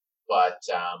 fortunately, but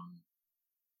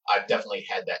I've definitely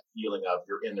had that feeling of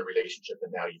you're in the relationship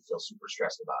and now you feel super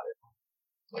stressed about it.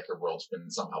 Like your world's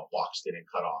been somehow boxed in and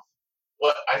cut off.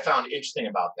 What I found interesting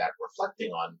about that,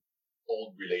 reflecting on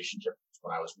old relationships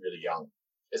when I was really young,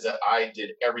 is that I did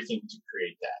everything to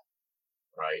create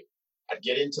that, right? I'd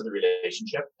get into the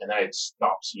relationship and then I'd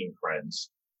stop seeing friends,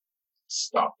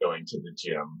 stop going to the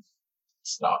gym,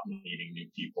 stop meeting new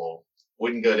people,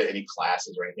 wouldn't go to any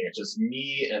classes or anything. It's just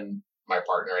me and my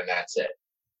partner and that's it.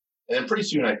 And then pretty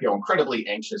soon I feel incredibly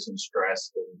anxious and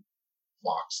stressed and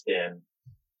boxed in.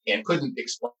 And couldn't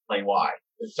explain why.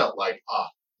 It felt like,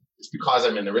 it's because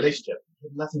I'm in the relationship. It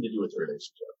had nothing to do with the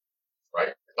relationship,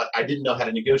 right? But I didn't know how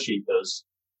to negotiate those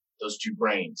two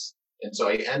brains. And so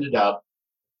I ended up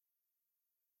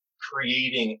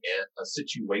creating a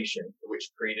situation which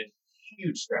created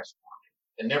huge stress for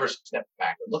me and never stepped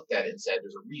back and looked at it and said,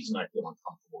 there's a reason I feel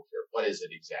uncomfortable here. What is it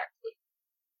exactly?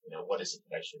 What is it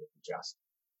that I should adjust?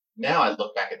 Now I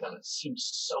look back at them, it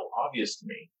seems so obvious to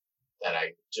me that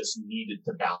I just needed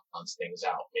to balance things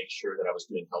out, make sure that I was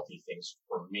doing healthy things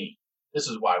for me. this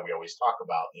is why we always talk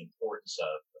about the importance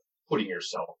of putting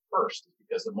yourself first,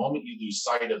 because the moment you lose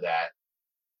sight of that,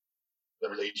 the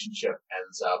relationship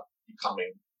ends up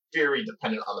becoming very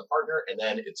dependent on the partner, and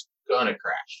then it's gonna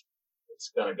crash.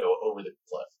 It's gonna go over the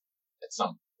cliff at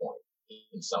some point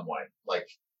in some way, like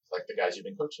the guys you've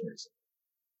been coaching recently.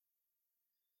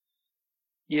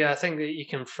 Yeah, I think that you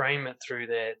can frame it through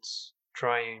that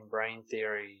triune brain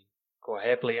theory quite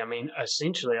happily. I mean,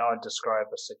 essentially, I'd describe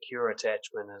a secure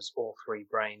attachment as all three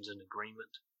brains in agreement,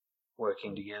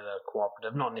 working together,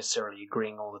 cooperative, not necessarily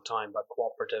agreeing all the time, but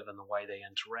cooperative in the way they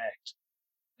interact.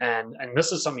 And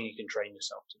this is something you can train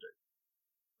yourself to do.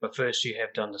 But first you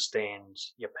have to understand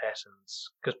your patterns,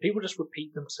 because people just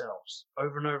repeat themselves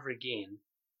over and over again.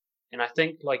 And I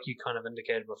think, like you kind of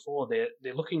indicated before,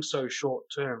 they're looking so short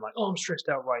term, like, oh, I'm stressed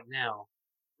out right now,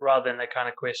 rather than that kind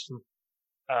of question.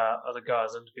 Other guy I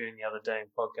was interviewing the other day in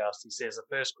podcast, he says the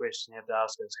first question you have to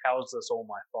ask is, how is this all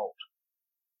my fault?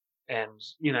 And,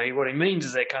 what he means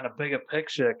is that kind of bigger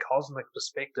picture, cosmic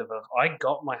perspective of, I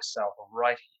got myself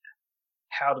right here.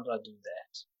 How did I do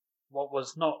that? What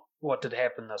was not what did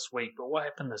happen this week, but what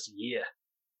happened this year?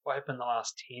 What happened the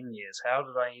last 10 years? How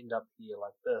did I end up here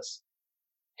like this?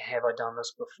 Have I done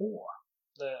this before?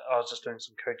 I was just doing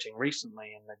some coaching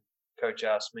recently, and the coach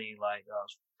asked me, I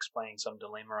was explaining some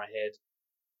dilemma I had,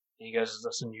 and he goes, is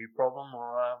this a new problem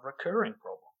or a recurring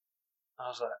problem? I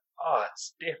was like, oh,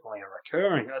 it's definitely a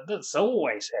recurring. This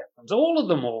always happens. All of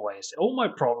them always. All my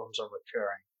problems are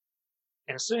recurring.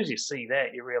 And as soon as you see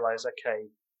that, you realize, okay,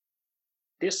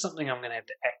 there's something I'm going to have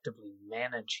to actively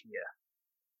manage here.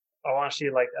 I want to see,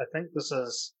 I think this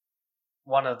is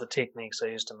one of the techniques I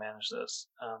used to manage this.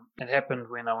 It happened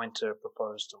when I went to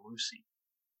propose to Lucy.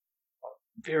 I was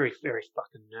very, very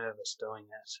fucking nervous doing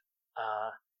it.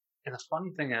 And the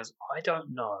funny thing is, I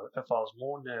don't know if I was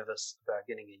more nervous about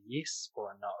getting a yes or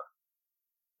a no.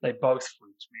 They both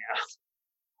freaked me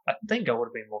out. I think I would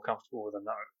have been more comfortable with a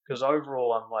no, because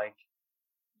overall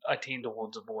I tend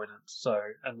towards avoidance, so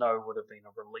a no would have been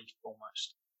a relief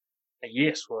almost. A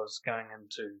yes was going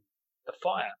into the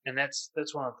fire, and that's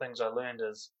one of the things I learned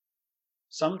is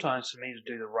sometimes for me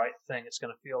to do the right thing, it's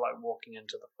going to feel like walking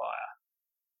into the fire.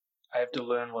 I have to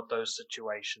learn what those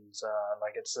situations are.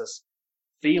 It's this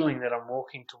feeling that I'm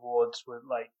walking towards with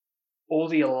all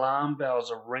the alarm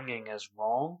bells are ringing as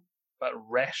wrong, but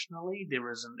rationally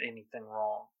there isn't anything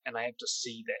wrong, and I have to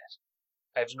see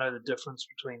that. I have to know the difference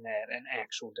between that and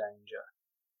actual danger.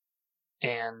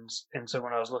 And so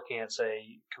when I was looking at,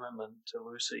 say, commitment to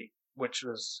Lucy, which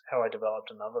was how I developed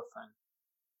another thing,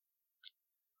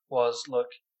 was, look,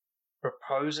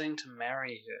 proposing to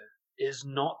marry her is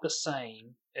not the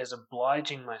same as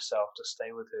obliging myself to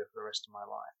stay with her for the rest of my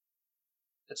life.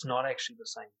 It's not actually the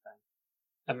same thing.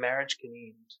 A marriage can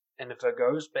end, and if it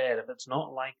goes bad, if it's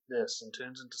not like this and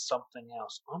turns into something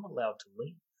else, I'm allowed to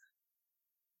leave.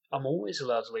 I'm always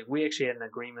allowed to leave. We actually had an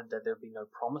agreement that there would be no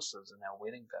promises in our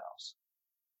wedding vows,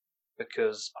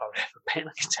 because I would have a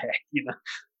panic attack.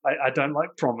 I don't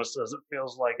like promises. It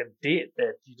feels like a debt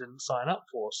that you didn't sign up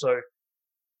for. So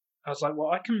I was like, well,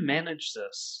 I can manage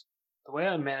this. The way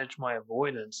I manage my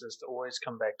avoidance is to always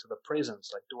come back to the present.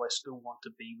 Do I still want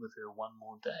to be with her one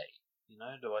more day?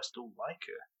 Do I still like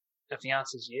her? If the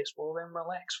answer is yes, well, then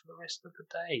relax for the rest of the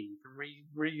day. You can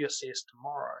reassess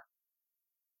tomorrow.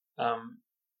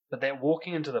 But that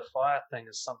walking into the fire thing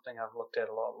is something I've looked at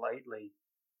a lot lately,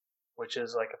 which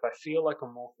is if I feel like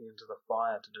I'm walking into the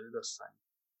fire to do this thing,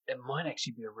 it might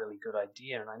actually be a really good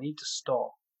idea, and I need to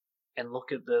stop and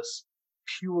look at this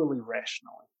purely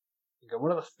rationally. And go,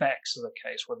 what are the facts of the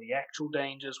case? What are the actual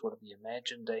dangers? What are the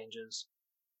imagined dangers?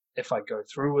 If I go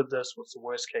through with this, what's the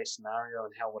worst case scenario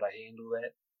and how would I handle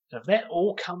that? And if that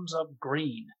all comes up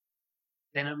green,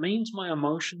 then it means my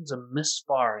emotions are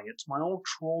misfiring. It's my old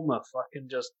trauma fucking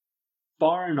just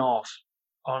firing off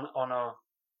on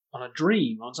a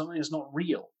dream, on something that's not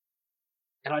real.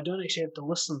 And I don't actually have to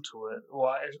listen to it, or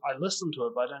I listen to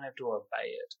it, but I don't have to obey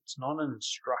it. It's not an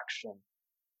instruction.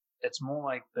 It's more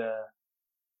like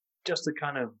just a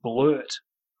kind of blurt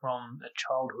from a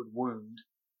childhood wound.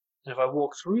 And if I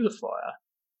walk through the fire,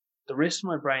 the rest of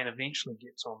my brain eventually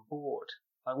gets on board.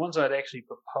 Once I'd actually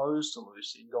proposed to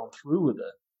Lucy and gone through with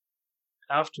it,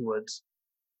 afterwards,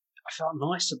 I felt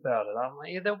nice about it. I'm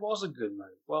like, yeah, that was a good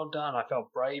move. Well done. I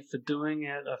felt brave for doing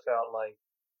it. I felt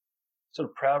sort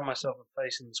of proud of myself for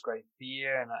facing this great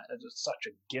fear, and it was such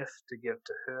a gift to give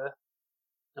to her.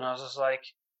 And I was just like,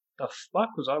 the fuck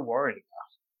was I worried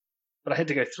about? But I had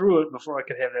to go through it before I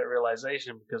could have that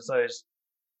realization, because those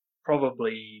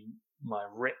probably my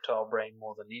reptile brain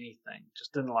more than anything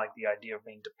just didn't like the idea of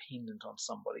being dependent on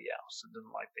somebody else. It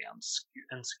didn't like the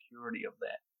insecurity of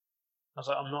that. I was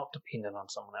like, I'm not dependent on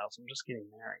someone else. I'm just getting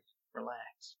married.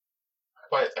 Relax.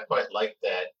 I quite like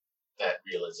that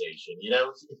realization.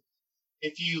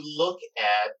 If you look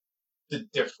at the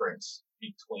difference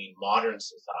between modern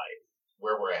society,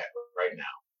 where we're at right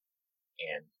now,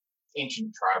 and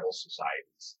ancient tribal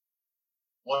societies,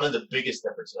 one of the biggest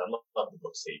differences, I love the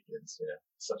book Sapiens,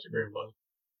 it's such a great book,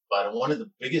 but one of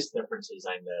the biggest differences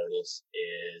I notice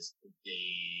is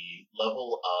the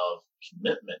level of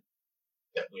commitment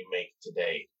that we make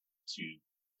today to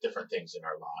different things in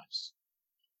our lives.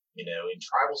 In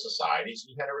tribal societies,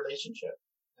 you had a relationship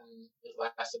and it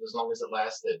lasted as long as it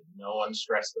lasted. No one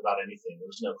stressed about anything. There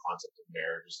was no concept of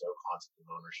marriage. There's no concept of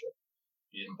ownership.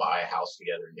 You didn't buy a house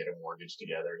together and get a mortgage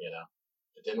together,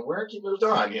 It didn't work. You moved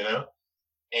on,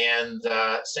 And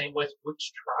same with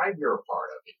which tribe you're a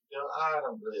part of. If you go, I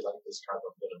don't really like this tribe,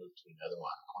 I'm going to move to another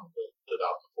one. I want to live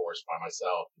out in the forest by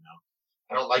myself,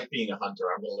 I don't like being a hunter.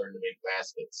 I'm going to learn to make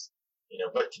baskets,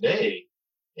 But today,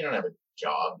 you don't have a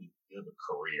job. You have a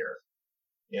career.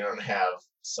 You don't have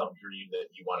some dream that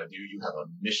you want to do. You have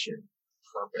a mission,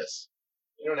 purpose.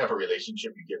 You don't have a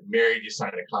relationship. You get married. You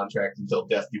sign a contract until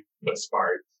death do us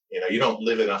part. You don't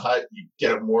live in a hut. You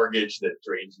get a mortgage that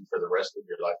drains you for the rest of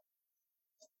your life.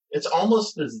 It's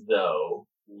almost as though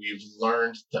we've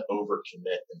learned to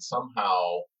overcommit and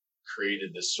somehow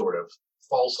created this sort of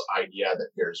false idea that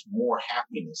there's more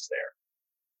happiness there,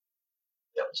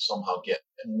 that will somehow get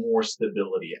more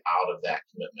stability out of that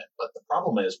commitment. But the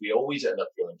problem is we always end up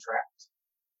feeling trapped.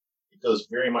 It goes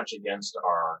very much against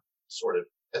our sort of,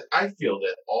 I feel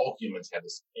that all humans have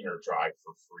this inner drive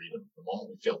for freedom. The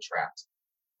moment we feel trapped,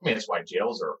 that's why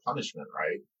jails are a punishment,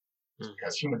 right?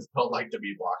 Because humans don't like to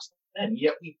be boxed in, and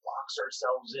yet we box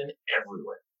ourselves in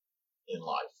everywhere in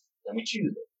life, and we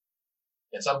choose it.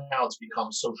 And somehow it's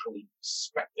become socially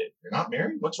expected. You're not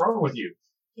married? What's wrong with you?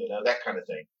 That kind of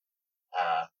thing.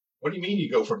 What do you mean you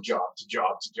go from job to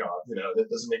job to job? That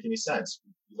doesn't make any sense.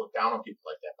 You look down on people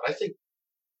like that. But I think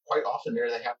quite often they're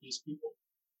the happiest people.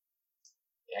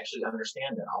 They actually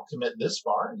understand that I'll commit this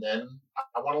far and then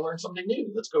I want to learn something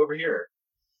new. Let's go over here.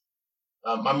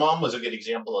 My mom was a good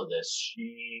example of this.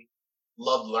 She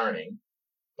loved learning,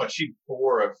 but she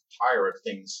tire of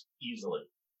things easily.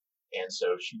 And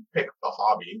so she picked a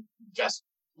hobby, invest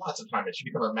lots of time in it. She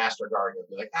became a master gardener.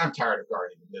 Be like, I'm tired of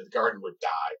gardening. And then the garden would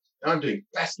die. And I'm doing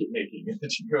basket making. And then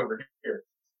she'd go over here.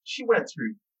 She went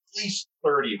through at least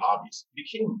 30 hobbies,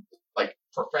 became like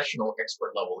professional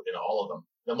expert level in all of them.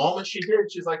 The moment she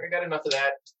did, she's like, I got enough of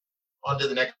that. On to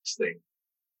the next thing.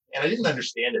 And I didn't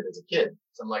understand it as a kid.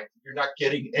 So I'm like, you're not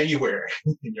getting anywhere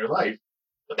in your life.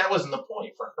 But that wasn't the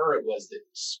point. For her, it was the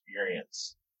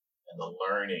experience and the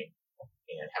learning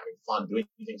and having fun doing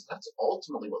things. That's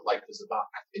ultimately what life is about.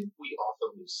 I think we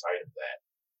often lose sight of that.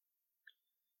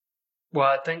 Well,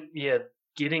 I think,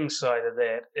 getting sight of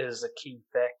that is a key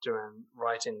factor in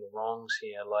righting the wrongs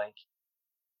here. Like,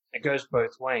 it goes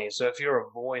both ways. So if you're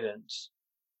avoidant,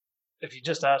 if you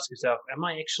just ask yourself, am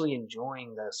I actually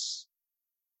enjoying this?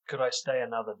 Could I stay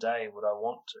another day? Would I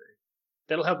want to?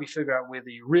 That'll help you figure out whether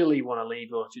you really want to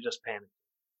leave or if you're just panicking.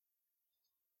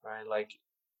 Right? Like,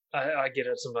 I get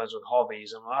it sometimes with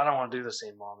hobbies. I don't want to do this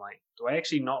anymore. I'm like, do I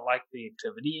actually not like the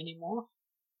activity anymore?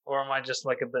 Or am I just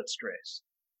like a bit stressed?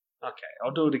 Okay,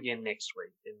 I'll do it again next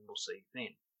week and we'll see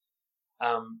then.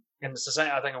 And it's the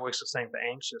same, I think it works the same for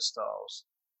anxious styles.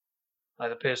 Like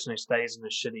the person who stays in a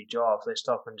shitty job, they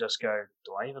stop and just go,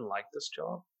 do I even like this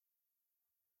job?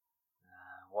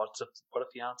 What if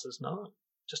the answer is no?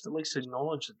 Just at least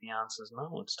acknowledge that the answer is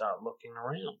no and start looking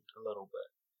around a little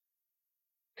bit.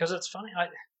 Because it's funny,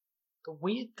 the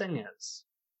weird thing is,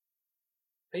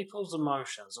 people's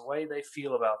emotions, the way they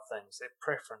feel about things, their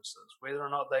preferences, whether or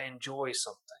not they enjoy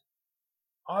something,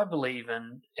 I believe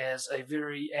in as a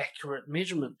very accurate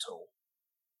measurement tool.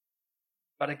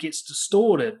 But it gets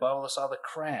distorted by all this other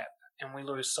crap, and we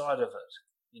lose sight of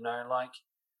it.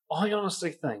 I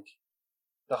honestly think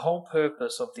the whole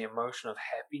purpose of the emotion of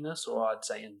happiness, or I'd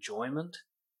say enjoyment,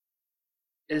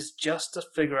 is just to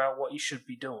figure out what you should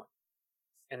be doing.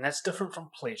 And that's different from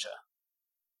pleasure.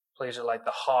 Pleasure, like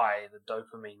the high, the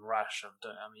dopamine rush of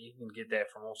doing, you can get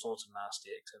that from all sorts of nasty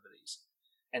activities.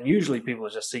 And usually people are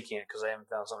just seeking it because they haven't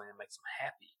found something that makes them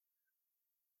happy.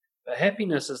 But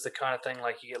happiness is the kind of thing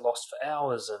like you get lost for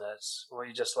hours in it, or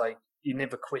you just you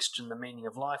never question the meaning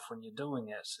of life when you're doing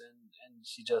it. And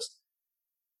you just,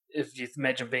 if you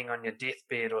imagine being on your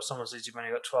deathbed or someone says you've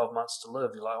only got 12 months to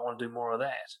live, you're like, I want to do more of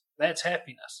that. That's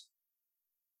happiness.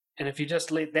 And if you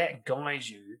just let that guide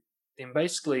you, then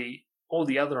basically all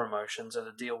the other emotions are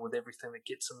to deal with everything that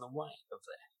gets in the way of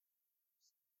that.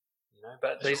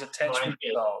 But these attachment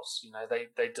styles,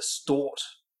 they distort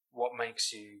what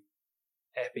makes you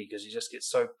happy because you just get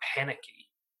so panicky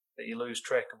that you lose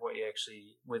track of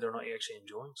whether or not you're actually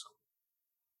enjoying something.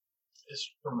 This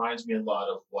reminds me a lot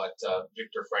of what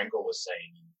Viktor Frankl was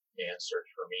saying in Man's Search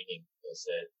for Meaning, is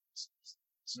that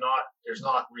there's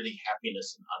not really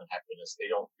happiness and unhappiness.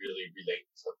 They don't really relate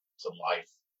to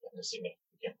life in a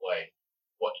significant way.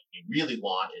 What you really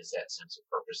want is that sense of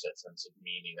purpose, that sense of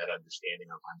meaning, that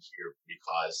understanding of I'm here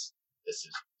because this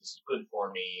is good for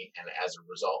me, and as a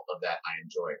result of that, I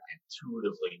enjoy it. I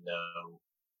intuitively know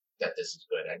that this is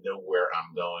good. I know where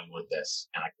I'm going with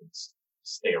this, and I can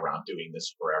stay around doing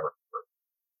this forever.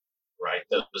 Right?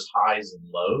 Those highs and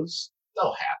lows,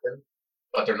 they'll happen,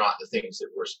 but they're not the things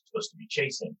that we're supposed to be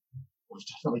chasing. We've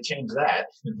definitely changed that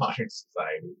in modern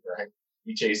society, right?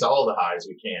 We chase all the highs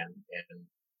we can, and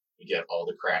we get all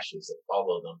the crashes that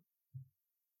follow them.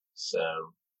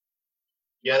 So,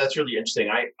 yeah, that's really interesting.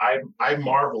 I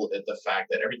marvel at the fact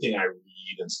that everything I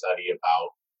read and study about,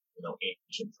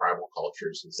 ancient tribal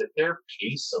cultures is that their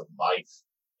pace of life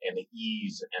and the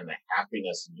ease and the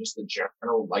happiness and just the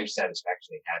general life satisfaction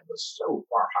they had was so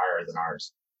far higher than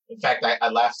ours. In fact, I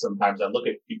laugh sometimes. I look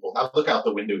out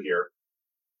the window here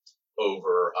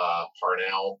over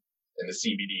Parnell and the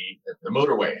CBD, the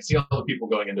motorway. I see all the people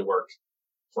going into work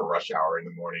for rush hour in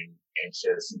the morning,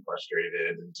 anxious and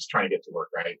frustrated and just trying to get to work,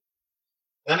 right?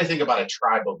 And then I think about a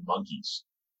tribe of monkeys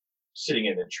sitting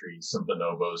in the trees, some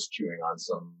bonobos chewing on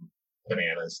some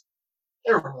bananas.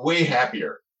 They're way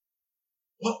happier.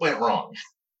 What went wrong?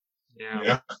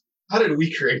 Yeah. How did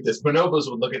we create this? Bonobos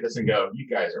would look at this and go, you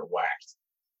guys are whacked.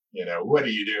 What are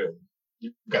you doing?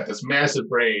 You've got this massive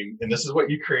brain and this is what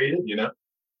you created,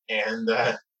 And,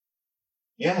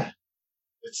 yeah,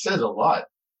 it says a lot.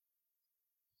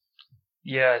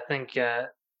 Yeah, I think,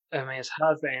 it's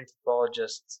hard for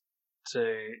anthropologists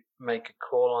to make a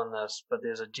call on this, but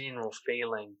there's a general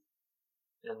feeling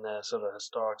in the sort of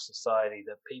historic society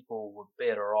that people were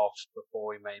better off before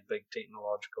we made big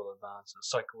technological advances.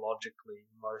 Psychologically,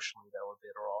 emotionally, they were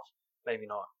better off. Maybe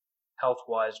not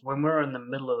health-wise. When we're in the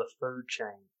middle of the food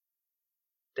chain,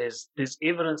 there's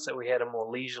evidence that we had a more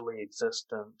leisurely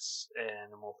existence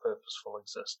and a more purposeful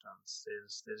existence.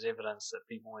 There's evidence that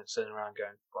people weren't sitting around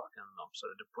going, fucking, I'm so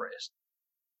depressed.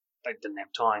 They didn't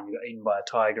have time. You got eaten by a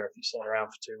tiger if you sat around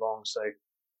for too long. So,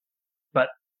 but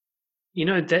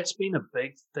that's been a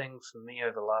big thing for me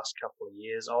over the last couple of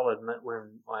years. I'll admit,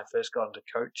 when I first got into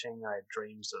coaching, I had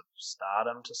dreams of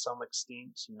stardom to some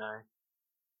extent.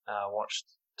 Watched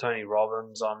Tony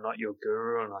Robbins, I'm Not Your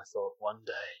Guru, and I thought one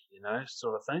day,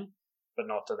 sort of thing, but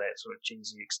not to that sort of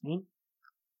cheesy extent.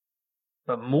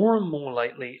 But more and more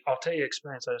lately, I'll tell you an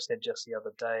experience I just had just the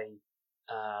other day.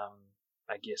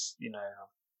 I guess, I'm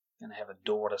going to have a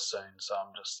daughter soon, so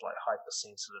I'm just like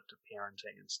hypersensitive to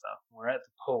parenting and stuff. We're at the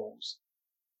pools,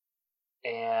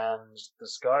 and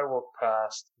this guy walked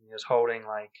past, and he was holding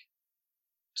like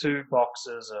 2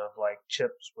 boxes of like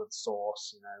chips with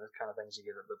sauce, the kind of things you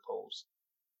get at the pools.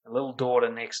 A little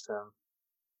daughter next to him,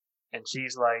 and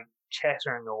she's like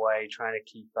chattering away, trying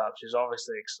to keep up. She's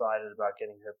obviously excited about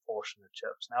getting her portion of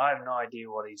chips. Now, I have no idea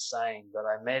what he's saying, but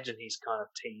I imagine he's kind of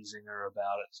teasing her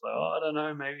about it. So, I don't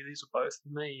know, maybe these are both for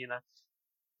me,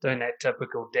 doing that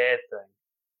typical dad thing.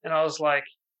 And I was like,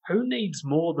 who needs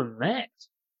more than that?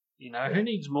 Who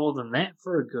needs more than that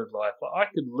for a good life? Like,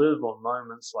 I could live on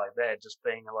moments like that, just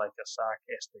being like a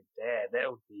sarcastic dad. That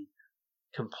would be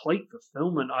complete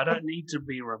fulfillment. I don't need to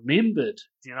be remembered.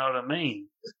 Do you know what I mean?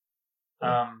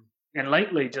 And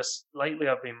lately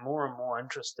I've been more and more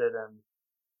interested in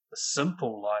the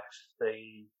simple life,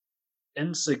 the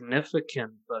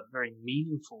insignificant but very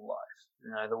meaningful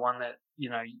life. The one that,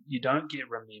 you don't get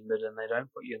remembered and they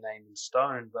don't put your name in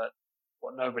stone, but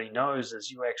what nobody knows is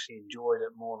you actually enjoyed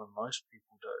it more than most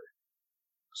people do,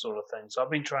 sort of thing. So I've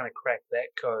been trying to crack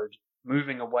that code,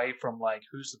 moving away from like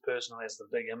who's the person who has the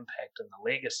big impact and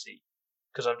the legacy,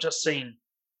 because I've just seen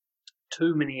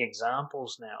too many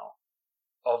examples now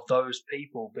of those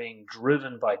people being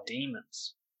driven by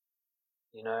demons.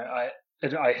 I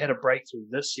had a breakthrough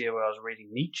this year where I was reading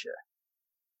Nietzsche.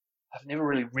 I've never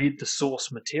really read the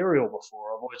source material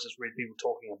before. I've always just read people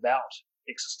talking about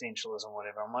existentialism or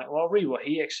whatever. I'm like, well, I'll read what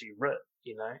he actually wrote,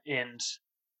 and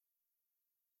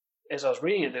as I was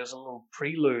reading it, there was a little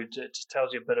prelude that just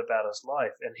tells you a bit about his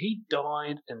life. And he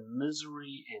died in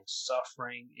misery and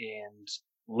suffering and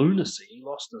lunacy. He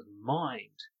lost his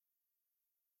mind.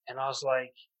 And I was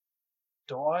like,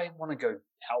 do I want to go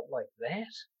out like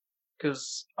that?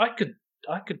 Because I could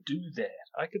do that.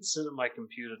 I could sit at my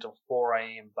computer till 4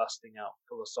 a.m. busting out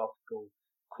philosophical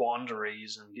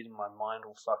quandaries and getting my mind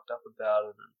all fucked up about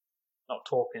it and not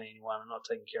talking to anyone and not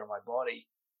taking care of my body.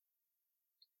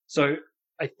 So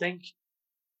I think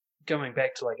going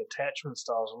back to like attachment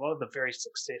styles, a lot of the very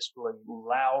successfully,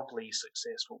 loudly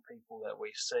successful people that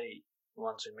we see, the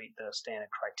ones who meet the standard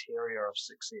criteria of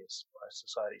success by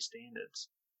society standards,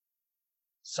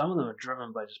 some of them are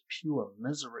driven by just pure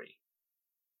misery.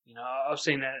 You know, I've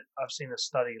seen a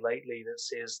study lately that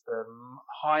says the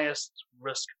highest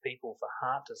risk people for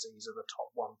heart disease are the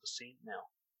top 1% now.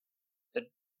 That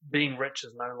being rich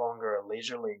is no longer a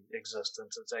leisurely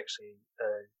existence, it's actually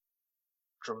a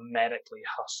dramatically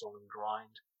hustle and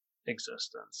grind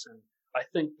existence. And I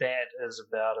think that is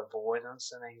about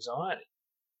avoidance and anxiety.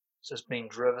 It's just being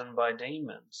driven by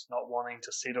demons, not wanting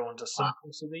to settle into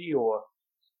simplicity or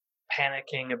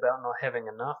panicking about not having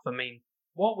enough. I mean,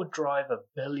 what would drive a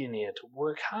billionaire to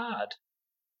work hard?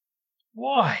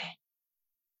 Why?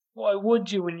 Why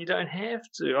would you when you don't have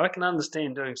to? I can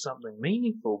understand doing something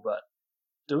meaningful, but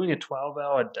doing a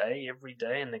 12-hour day every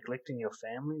day and neglecting your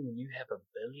family when you have $1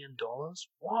 billion?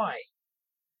 Why?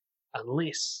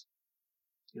 Unless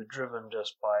you're driven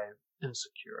just by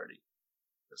insecurity.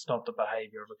 It's not the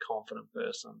behavior of a confident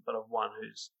person, but of one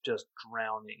who's just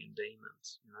drowning in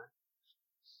demons, you know?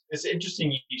 It's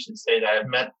interesting you should say that.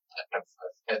 I've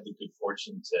had the good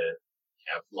fortune to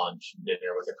have lunch and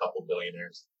dinner with a couple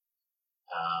billionaires.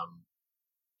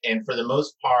 And for the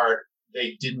most part,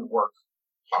 they didn't work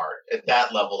hard. At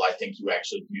that level, I think you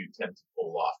actually do tend to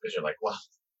pull off because you're like, well,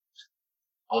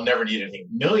 I'll never need anything.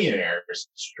 Millionaires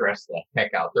stress the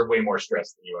heck out. They're way more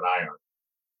stressed than you and I are.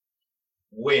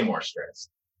 Way more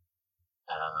stressed.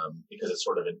 Because it's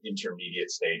sort of an intermediate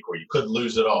stage where you could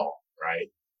lose it all, right?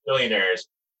 Millionaires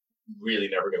really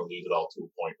never going to lose it all to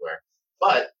a point where,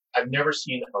 but I've never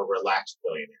seen a relaxed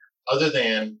billionaire other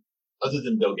than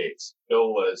Bill Gates.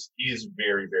 He is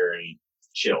very, very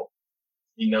chill.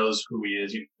 He knows who he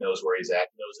is. He knows where he's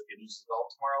at. He knows if he loses it all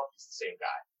tomorrow, he's the same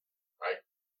guy, right?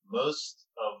 Most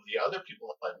of the other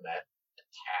people I've met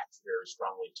attach very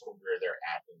strongly to where they're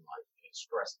at in life, and it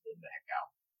stresses them the heck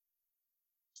out.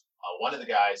 One of the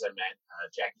guys I met,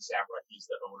 Jackie Safra, he's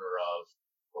the owner of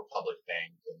Republic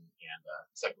Bank and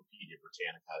Encyclopedia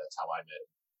Britannica. That's how I met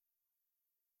him.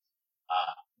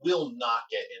 Will not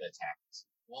get in a taxi.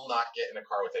 Will not get in a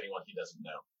car with anyone he doesn't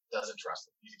know. Doesn't trust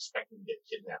them. He's expecting to get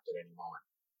kidnapped at any moment.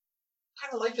 What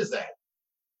kind of life is that?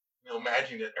 You know,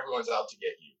 imagine that everyone's out to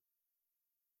get you.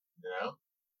 You know?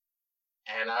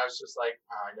 And I was just like,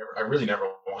 I really never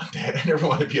want that. I never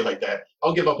want to be like that.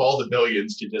 I'll give up all the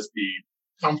billions to just be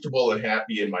comfortable and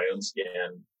happy in my own skin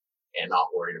and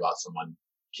not worried about someone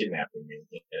kidnapping me,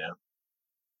 you know?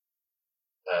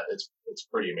 It's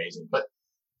pretty amazing. But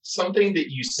something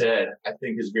that you said, I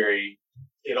think is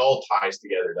it all ties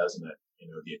together, doesn't it? You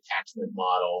know, the attachment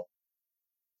model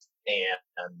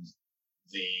and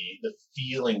the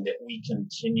feeling that we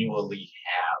continually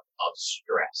have of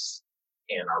stress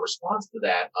and our response to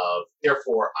that of,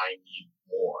 therefore, I need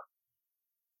more.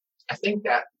 I think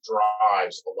that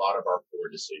drives a lot of our poor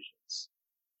decisions.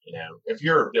 You know, if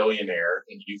you're a billionaire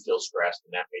and you feel stressed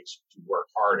and that makes you work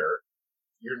harder,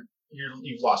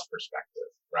 you've lost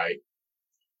perspective, right?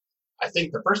 I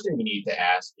think the first thing we need to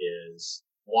ask is,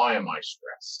 why am I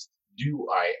stressed? Do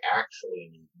I actually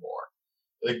need more?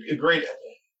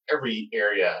 Every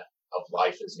area of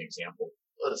life is an example.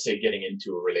 Let's say getting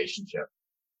into a relationship.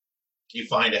 You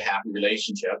find a happy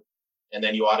relationship and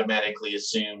then you automatically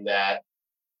assume that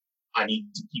I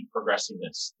need to keep progressing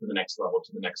this to the next level,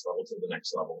 to the next level, to the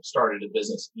next level. Started a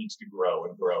business, needs to grow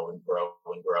and grow and grow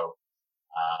and grow.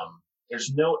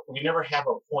 We never have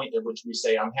a point at which we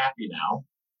say, I'm happy now.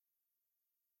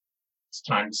 It's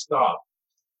time to stop,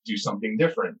 do something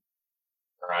different.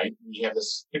 All right. We have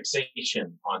this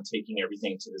fixation on taking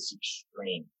everything to this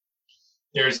extreme.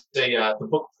 There's the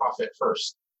book Profit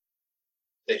First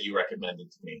that you recommended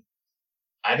to me.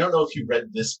 I don't know if you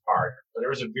read this part, but there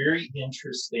was a very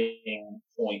interesting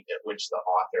point at which the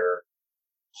author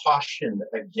cautioned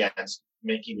against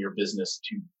making your business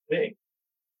too big.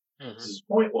 Mm-hmm. His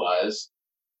point was,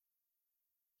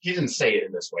 he didn't say it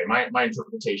in this way. My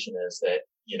interpretation is that,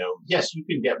 you know, yes, you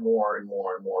can get more and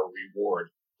more and more reward,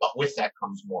 but with that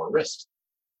comes more risk.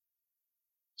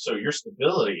 So your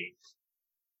stability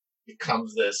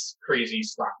becomes this crazy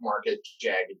stock market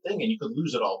jagged thing, and you could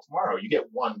lose it all tomorrow. You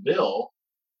get one bill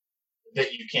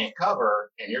that you can't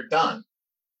cover and you're done.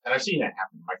 And I've seen that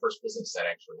happen. My first business, that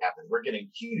actually happened. We're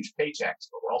getting huge paychecks,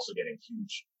 but we're also getting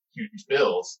huge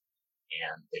bills,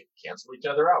 and they cancel each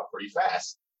other out pretty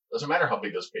fast. Doesn't matter how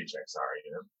big those paychecks are,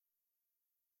 you know?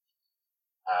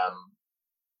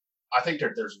 I think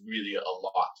that there's really a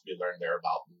lot to be learned there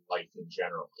about life in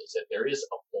general, is that there is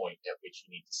a point at which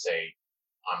you need to say,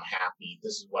 I'm happy,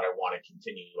 this is what I want to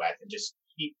continue at, and just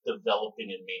keep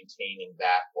developing and maintaining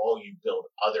that while you build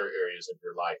other areas of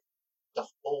your life. the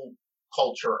whole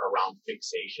culture around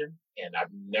fixation, and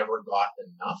I've never got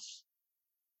enough.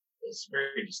 It's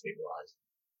very destabilizing.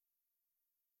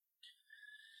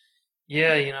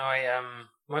 Yeah,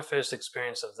 my first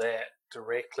experience of that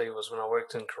directly was when I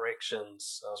worked in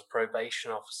corrections. I was a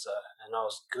probation officer, and I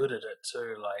was good at it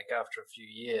too. Like after a few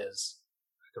years,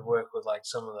 I could work with like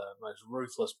some of the most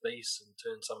ruthless beasts and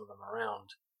turn some of them around.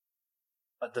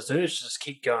 But the urge just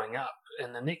keep going up,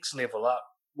 and the next level up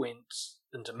went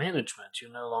into management.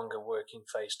 You're no longer working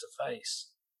face to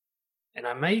face, and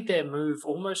I made that move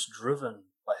almost driven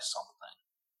by something.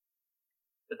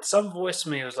 But some voice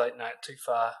in me was like, "No, too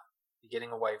far. You're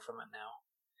getting away from it now."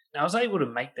 Now, I was able to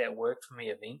make that work for me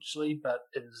eventually, but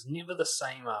it was never the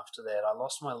same after that. I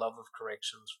lost my love of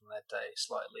corrections from that day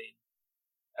slightly.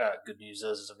 Good news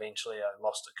is eventually I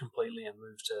lost it completely and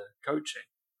moved to coaching.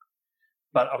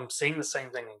 But I'm seeing the same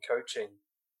thing in coaching,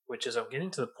 which is I'm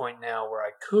getting to the point now where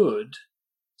I could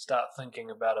start thinking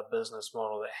about a business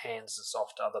model that hands this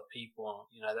off to other people,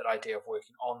 that idea of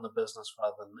working on the business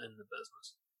rather than in the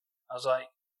business. I was like,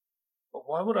 but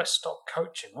why would I stop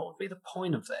coaching? What would be the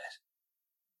point of that?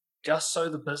 Just so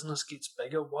the business gets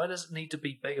bigger? Why does it need to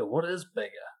be bigger? What is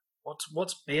bigger?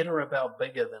 What's better about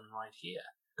bigger than right here?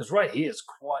 Because right here is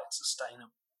quite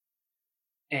sustainable.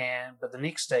 But the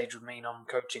next stage would mean I'm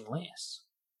coaching less,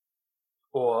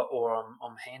 or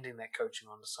I'm handing that coaching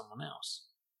on to someone else.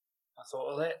 I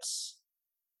thought, well,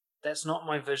 that's not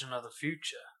my vision of the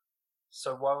future.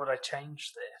 So why would I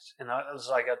change that? And I was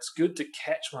like, it's good to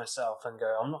catch myself and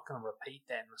go, I'm not going to repeat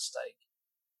that mistake.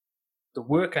 The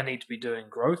work I need to be doing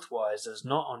growth-wise is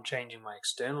not on changing my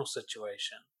external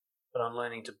situation, but on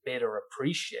learning to better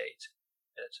appreciate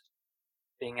it.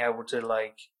 Being able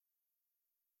to,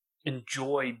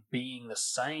 enjoy being the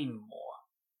same more,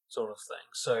 sort of thing.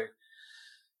 So,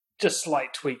 just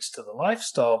slight tweaks to the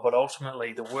lifestyle, but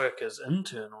ultimately the work is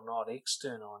internal, not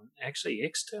external. And actually,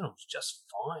 external is just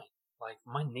fine. Like,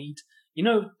 my need...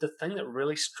 the thing that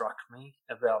really struck me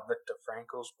about Viktor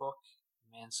Frankl's book,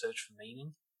 Man's Search for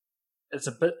Meaning, it's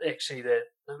a bit actually that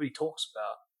nobody talks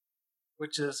about,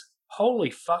 which is, holy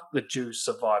fuck, the Jews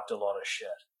survived a lot of shit.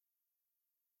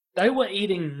 They were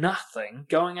eating nothing,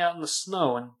 going out in the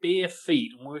snow in bare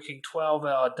feet and working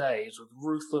 12-hour days with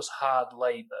ruthless hard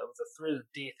labour, with the threat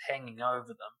of death hanging over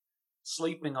them,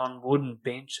 sleeping on wooden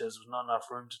benches with not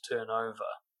enough room to turn over.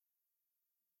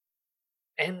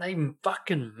 And they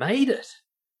fucking made it.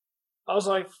 I was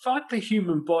like, fuck, the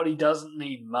human body doesn't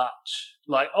need much.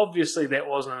 Like, obviously that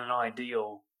wasn't an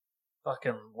ideal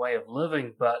fucking way of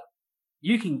living, but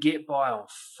you can get by on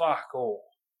fuck all.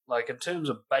 Like, in terms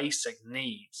of basic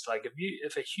needs, like,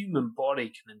 if a human body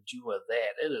can endure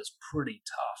that, it is pretty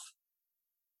tough.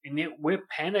 And yet we're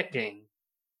panicking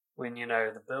when,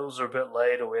 the bills are a bit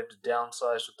late or we have to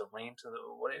downsize with the rent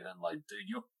or whatever. And like, dude,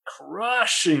 you're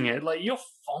crushing it. Like, you're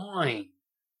fine.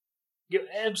 You're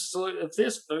absolutely... If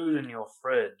there's food in your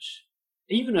fridge,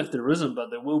 even if there isn't, but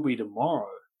there will be tomorrow,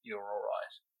 you're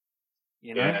alright.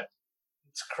 Yeah.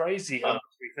 It's crazy how much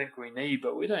we think we need,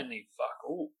 but we don't need fuck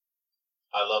all.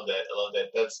 I love that.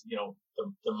 That's,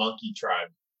 the monkey tribe,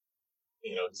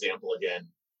 example again.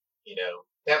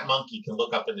 That monkey can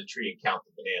look up in the tree and count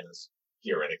the bananas,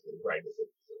 theoretically, right, if it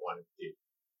wanted to do.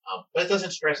 But it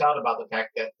doesn't stress out about the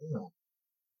fact that,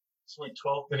 there's only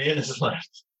 12 bananas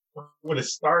left. I'm going to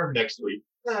starve next week.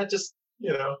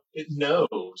 It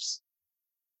knows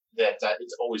that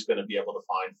it's always going to be able to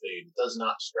find food. It does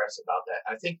not stress about that.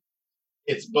 I think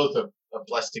it's both a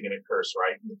blessing and a curse,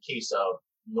 right? In the case of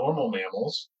normal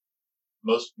mammals,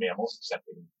 most mammals, except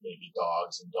maybe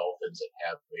dogs and dolphins that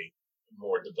have a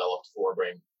more developed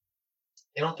forebrain,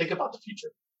 they don't think about the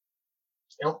future.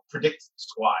 They don't predict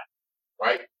squat,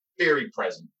 right? Very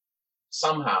present.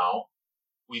 Somehow,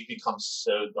 we've become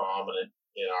so dominant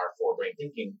in our forebrain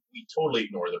thinking, we totally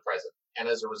ignore the present. And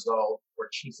as a result, we're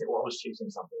always chasing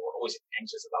something. We're always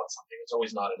anxious about something. It's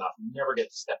always not enough. We never get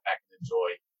to step back and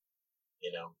enjoy,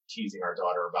 teasing our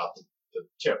daughter about the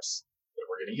chips that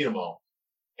we're going to eat them all.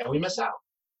 And we miss out.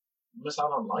 We miss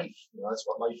out on life. That's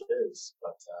what life is.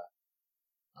 But,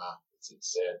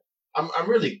 it's sad. I'm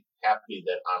really happy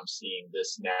that I'm seeing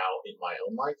this now in my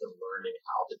own life and learning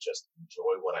how to just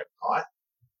enjoy what I've got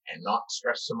and not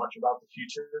stress so much about the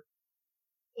future.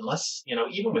 Unless,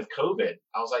 even with COVID,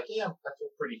 I was like, yeah, I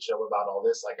feel pretty chill about all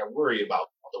this. Like, I worry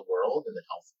about the world and the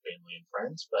health of family and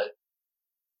friends, but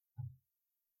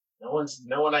no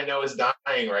one I know is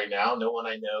dying right now. No one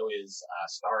I know is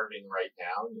starving right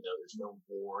now. There's no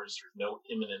wars. There's no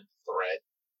imminent threat.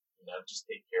 Just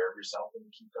take care of yourself and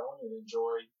keep going and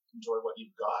enjoy what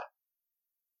you've got.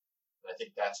 And I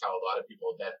think that's how a lot of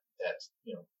people that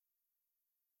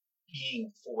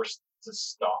being forced to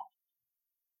stop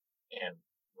and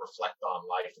reflect on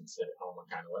life and sit at home and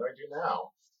kind of, what do I do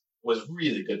now? Was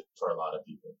really good for a lot of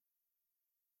people.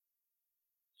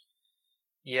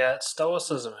 Yeah,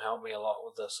 Stoicism helped me a lot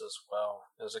with this as well.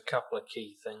 There's a couple of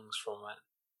key things from it.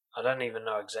 I don't even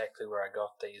know exactly where I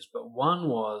got these, but one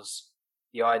was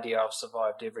the idea I've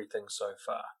survived everything so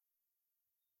far.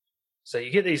 So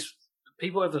you get these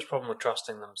people have this problem with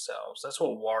trusting themselves. That's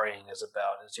what worrying is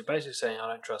about. Is you're basically saying, I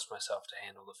don't trust myself to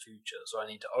handle the future, so I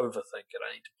need to overthink it.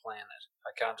 I need to plan it.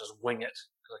 I can't just wing it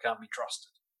because I can't be trusted.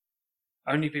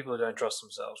 Only people who don't trust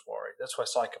themselves worry. That's why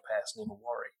psychopaths never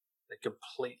worry. They're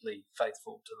completely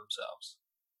faithful to themselves.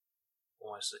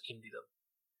 Almost envy them.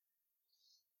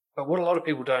 But what a lot of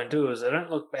people don't do is they don't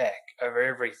look back over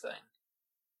everything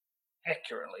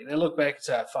accurately. They look back and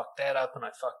say, I fucked that up and I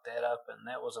fucked that up and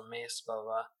that was a mess, blah,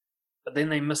 blah. But then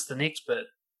they miss the next bit,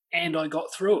 and I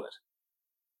got through it.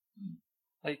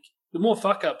 Like, the more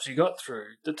fuck-ups you got through,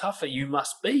 the tougher you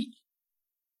must be.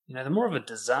 You know, the more of a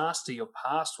disaster your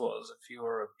past was, if you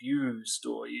were abused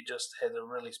or you just had a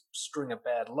really string of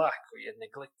bad luck or you had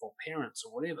neglectful parents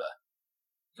or whatever,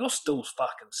 you're still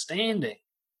fucking standing.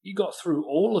 You got through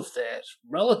all of that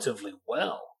relatively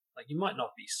well. Like, you might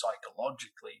not be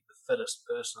psychologically the fittest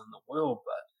person in the world,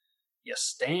 but you're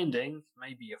standing,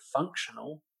 maybe you're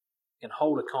functional, you can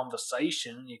hold a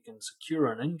conversation, you can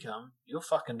secure an income, you're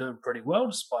fucking doing pretty well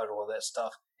despite all of that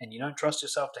stuff, and you don't trust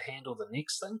yourself to handle the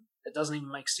next thing? It doesn't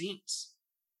even make sense.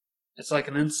 It's like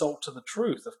an insult to the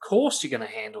truth. Of course you're going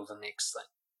to handle the next thing.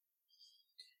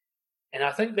 And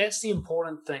I think that's the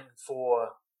important thing for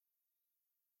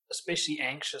especially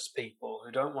anxious people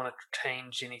who don't want to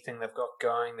change anything they've got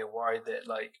going. They're worried that,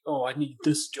 like, oh, I need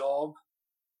this job,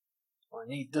 or I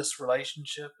need this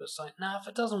relationship. It's like, nah, if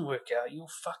it doesn't work out, you'll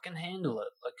fucking handle it.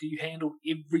 Like you handled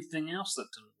everything else that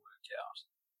didn't work out.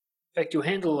 In fact, you'll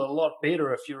handle it a lot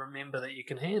better if you remember that you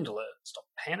can handle it. Stop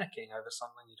panicking over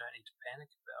something you don't need to panic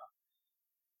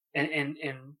about.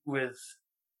 And with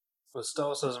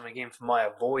Stoicism, again, for my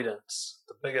avoidance,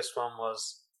 the biggest one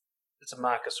was, it's a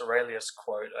Marcus Aurelius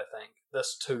quote, I think,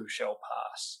 this too shall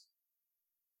pass.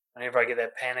 Whenever I get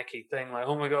that panicky thing, like,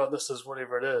 oh my god, this is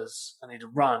whatever it is, I need to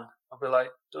run, I'll be like,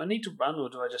 do I need to run or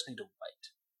do I just need to wait?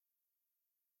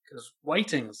 Because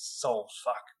waiting solves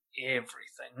fucking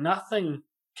everything. Nothing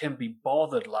can be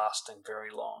bothered lasting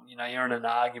very long. You know, you're in an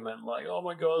argument like, oh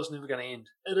my god, it's never going to end.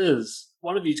 It is.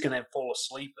 One of you's going to fall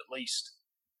asleep at least.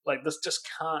 Like, this just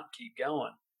can't keep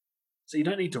going. So you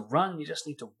don't need to run, you just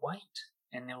need to wait.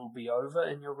 And it will be over,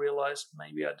 and you'll realize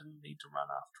maybe I didn't need to run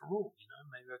after all. You know,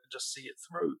 maybe I could just see it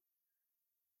through.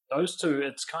 Those two,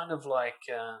 it's kind of like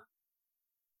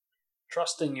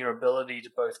trusting your ability to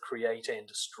both create and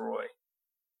destroy.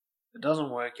 If it doesn't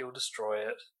work, you'll destroy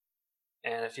it.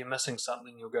 And if you're missing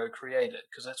something, you'll go create it,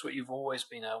 because that's what you've always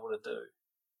been able to do.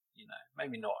 You know,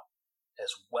 maybe not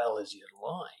as well as you'd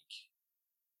like,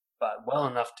 but well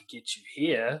enough to get you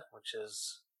here, which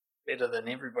is better than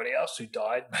everybody else who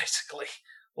died, basically,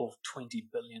 or 20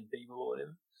 billion people or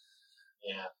whatever.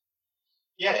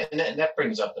 Yeah, and that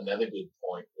brings up another good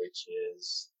point, which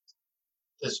is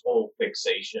this whole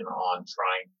fixation on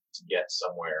trying to get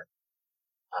somewhere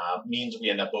means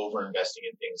we end up over-investing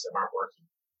in things that aren't working.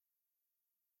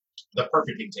 The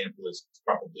perfect example is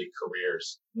probably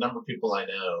careers. A number of people I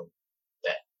know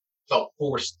that felt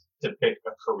forced to pick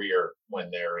a career when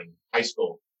they're in high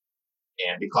school,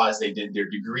 and because they did their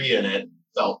degree in it,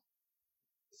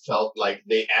 felt like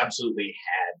they absolutely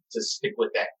had to stick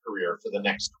with that career for the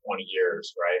next 20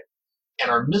 years, right?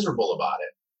 And are miserable about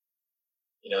it.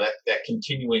 You know, that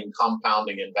continuing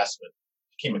compounding investment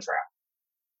became a trap.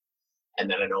 And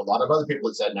then I know a lot of other people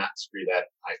that said, nah, screw that.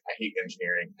 I hate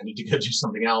engineering. I need to go do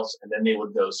something else. And then they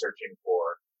would go searching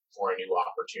for a new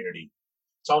opportunity.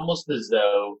 It's almost as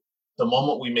though the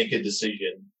moment we make a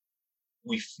decision,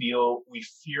 we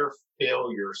fear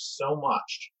failure so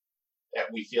much that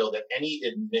we feel that any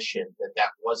admission that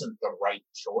wasn't the right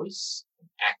choice,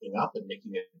 acting up and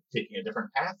taking a different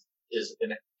path, is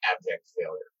an abject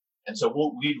failure. And so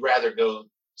we'd rather go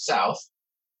south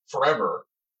forever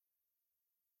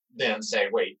than say,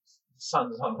 wait, the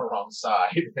sun's on the wrong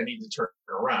side. I need to turn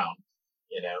around,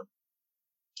 you know,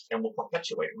 and we'll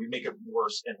perpetuate it. We make it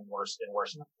worse and worse and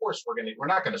worse. And of course, we're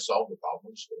not going to solve the problem.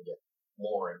 We're just going to get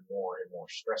more and more and more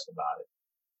stressed about it.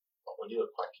 But we do it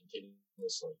quite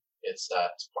continuously. It's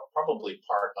probably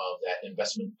part of that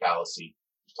investment fallacy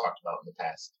we've talked about in the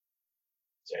past.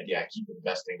 The idea, I keep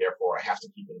investing, therefore I have to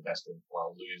keep investing, or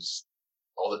I'll lose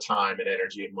all the time and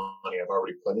energy and money I've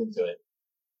already put into it.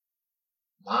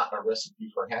 Not a recipe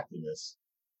for happiness.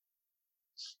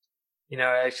 You know,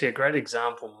 actually a great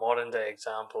example, modern day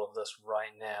example of this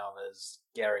right now is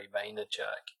Gary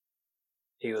Vaynerchuk.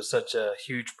 he was such a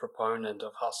huge proponent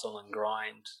of hustle and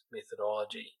grind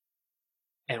methodology.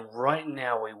 And right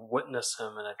now we witness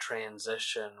him in a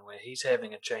transition where he's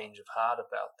having a change of heart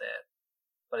about that,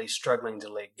 but he's struggling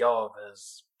to let go of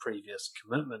his previous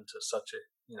commitment to such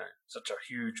a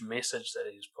huge message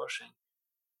that he's pushing.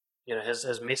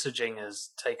 His messaging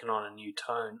has taken on a new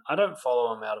tone. I don't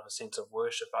follow him out of a sense of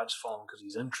worship. I just follow him because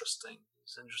he's interesting.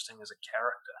 He's interesting as a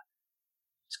character.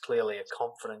 He's clearly a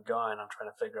confident guy, and I'm trying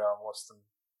to figure out what's the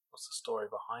story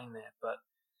behind that. But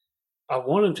I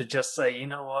want him to just say, you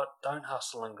know what, don't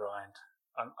hustle and grind.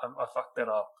 I fucked that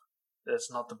up.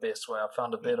 That's not the best way. I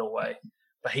found a better way.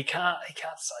 But he can't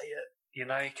say it. He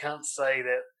can't say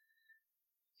that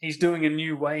he's doing a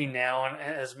new way now,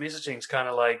 and his messaging's kind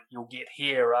of like, you'll get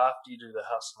here after you do the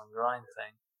hustle and grind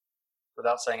thing,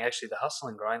 without saying, actually, the hustle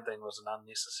and grind thing was an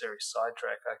unnecessary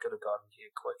sidetrack. I could have gotten here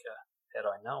quicker had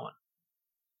I known.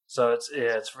 So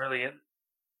it's really,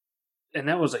 and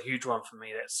that was a huge one for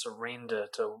me, that surrender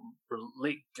to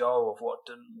let go of what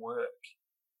didn't work.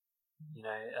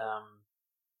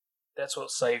 That's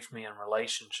what saved me in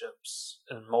relationships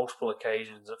in multiple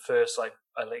occasions. At first,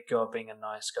 I let go of being a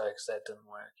nice guy because that didn't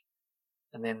work.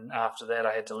 And then after that,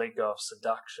 I had to let go of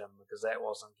seduction because that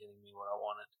wasn't getting me what I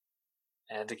wanted.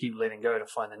 And I had to keep letting go to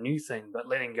find a new thing. But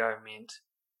letting go meant,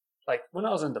 like, when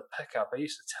I was into pickup, I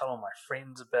used to tell all my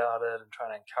friends about it and try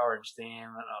to encourage them,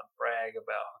 and I'd brag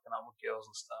about hooking up with girls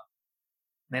and stuff.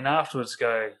 And then afterwards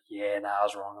go, yeah, I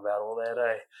was wrong about all that,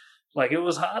 eh? Like, it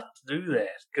was hard to do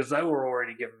that because they were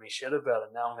already giving me shit about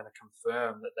it. Now I'm going to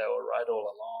confirm that they were right all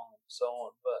along and so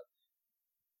on. But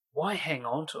why hang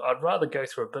on to it? I'd rather go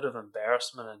through a bit of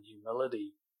embarrassment and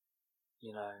humility,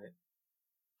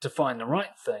 to find the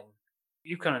right thing.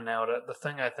 You kind of nailed it. The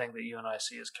thing I think that you and I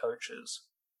see as coaches,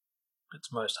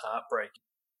 it's most heartbreaking,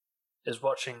 is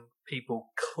watching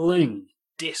people cling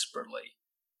desperately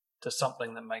to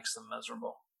something that makes them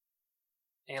miserable.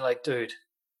 And you're like, dude,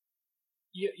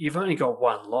 you've only got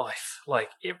one life. Like,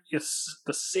 it's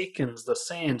the seconds, the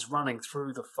sand's running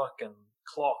through the fucking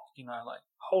clock, like,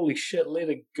 holy shit, let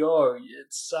it go. It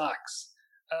sucks.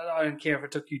 I don't care if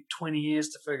it took you 20 years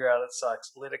to figure out it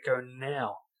sucks. Let it go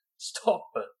now. Stop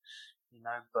it.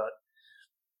 But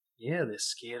yeah, they're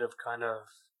scared of kind of,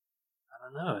 I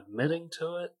don't know, admitting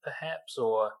to it perhaps,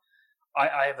 or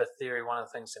I have a theory. One of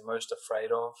the things they're most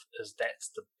afraid of is that's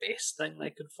the best thing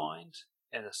they could find,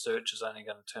 and the search is only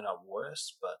going to turn out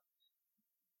worse. But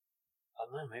I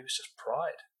don't know, maybe it's just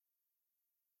pride.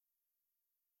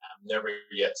 I've never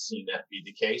yet seen that be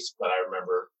the case, but I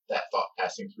remember that thought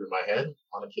passing through my head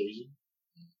on occasion.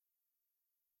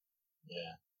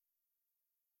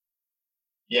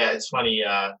 Yeah, it's funny.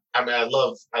 I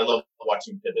love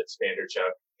watching Pivots,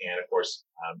 Vanderchuck, and of course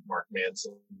Mark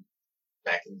Manson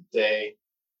back in the day.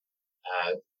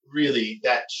 Really,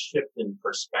 that shift in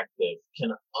perspective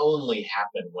can only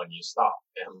happen when you stop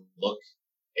and look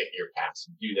at your past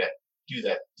and do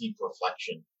that deep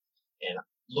reflection and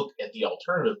look at the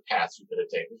alternative paths you could have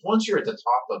taken. Once you're at the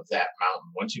top of that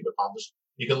mountain, once you've accomplished,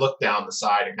 you can look down the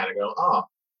side and kind of go, oh,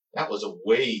 that was a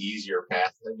way easier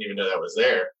path. I didn't even know that was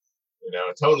there.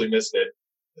 I totally missed it.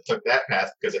 I took that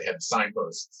path because it had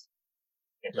signposts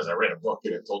and because I read a book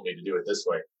and it told me to do it this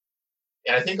way.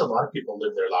 And I think a lot of people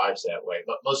live their lives that way,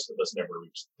 but most of us never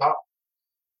reach the top.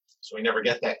 So we never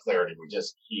get that clarity. We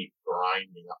just keep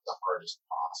grinding up the hardest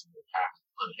possible path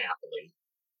unhappily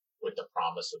with the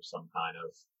promise of some kind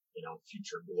of,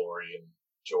 future glory and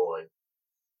joy.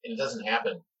 And it doesn't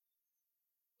happen.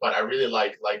 But I really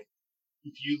like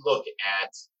if you look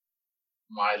at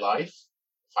my life,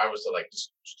 if I was to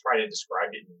just try to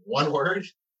describe it in one word,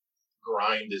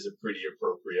 grind is a pretty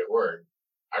appropriate word.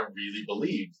 I really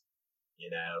believe,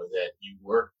 that you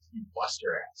work, you bust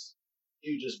your ass.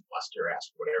 You just bust your ass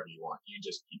for whatever you want. You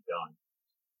just keep going.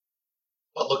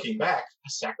 But looking back, I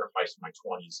sacrificed my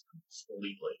 20s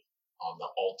completely on the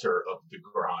altar of the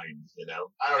grind,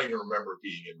 I don't even remember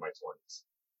being in my 20s.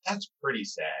 That's pretty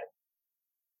sad.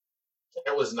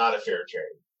 That was not a fair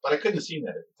trade. But I couldn't have seen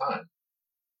that at the time.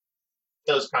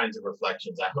 Those kinds of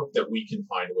reflections, I hope that we can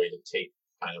find a way to take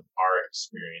kind of our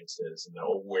experiences and the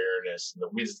awareness and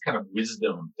the kind of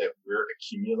wisdom that we're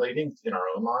accumulating in our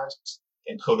own lives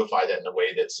and codify that in a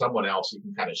way that someone else, you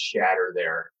can kind of shatter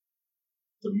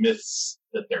the myths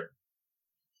that they're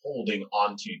holding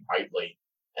onto tightly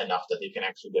enough that they can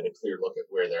actually get a clear look at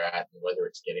where they're at and whether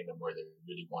it's getting them where they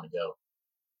really want to go.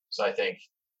 So I think,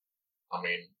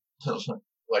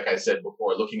 like I said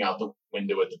before, looking out the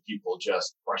window at the people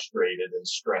just frustrated and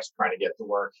stressed trying to get to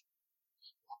work.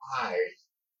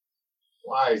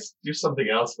 Why? Do something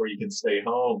else where you can stay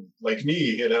home. Like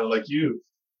me, like you.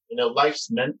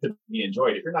 Life's meant to be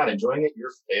enjoyed. If you're not enjoying it,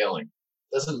 you're failing.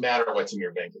 Doesn't matter what's in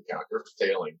your bank account. You're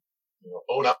failing.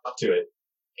 Own up to it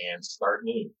and start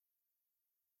new.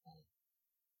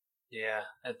 Yeah,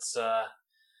 it's like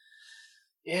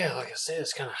I said,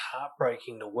 it's kind of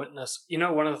heartbreaking to witness.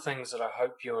 One of the things that I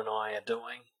hope you and I are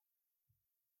doing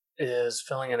is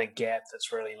filling in a gap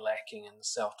that's really lacking in the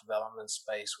self-development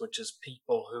space, which is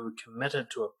people who are committed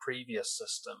to a previous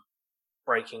system,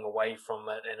 breaking away from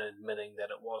it and admitting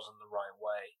that it wasn't the right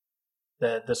way.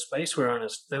 The space we're in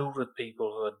is filled with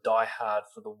people who are diehard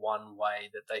for the one way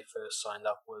that they first signed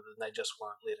up with, and they just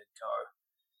won't let it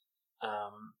go.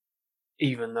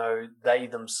 Even though they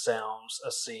themselves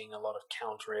are seeing a lot of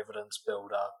counter evidence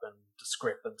build up and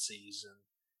discrepancies and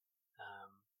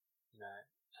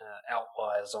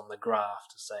outliers on the graph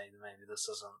to say maybe this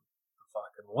isn't the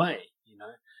fucking way.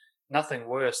 Nothing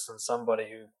worse than somebody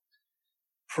who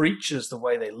preaches the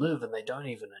way they live and they don't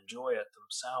even enjoy it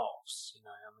themselves.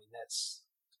 That's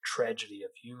the tragedy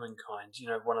of humankind.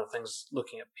 One of the things,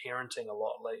 looking at parenting a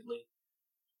lot lately,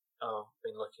 I've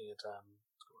been looking at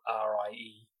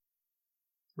RIE,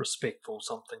 respectful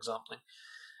something.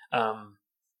 But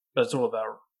it's all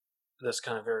about this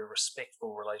kind of very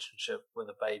respectful relationship with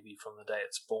a baby from the day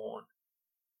it's born,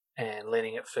 and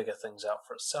letting it figure things out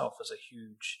for itself is a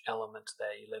huge element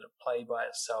there. You let it play by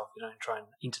itself. You don't try and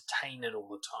entertain it all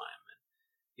the time. And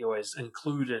you always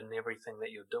include it in everything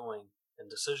that you're doing in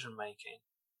decision making.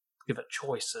 Give it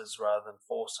choices rather than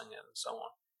forcing it and so on.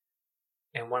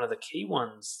 And one of the key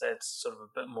ones that's sort of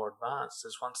a bit more advanced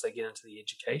is once they get into the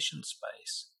education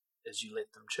space, is you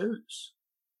let them choose.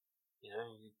 Your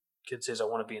kid says, I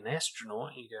want to be an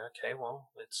astronaut. You go, okay, well,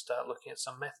 let's start looking at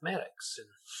some mathematics.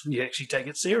 And you actually take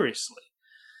it seriously.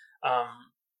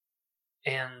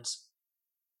 And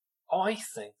I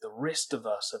think the rest of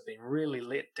us have been really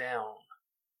let down,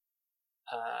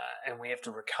 and we have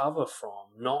to recover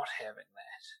from not having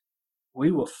that.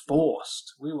 We were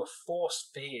force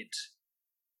fed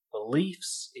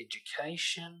beliefs,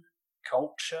 education,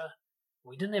 culture.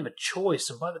 We didn't have a choice,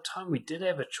 and by the time we did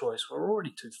have a choice, we're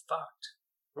already too fucked.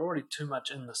 We're already too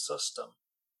much in the system.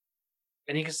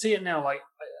 And you can see it now, like,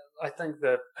 I think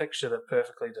the picture that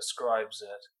perfectly describes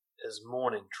it is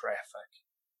morning traffic.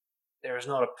 There is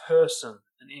not a person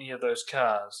in any of those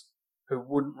cars who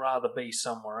wouldn't rather be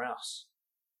somewhere else.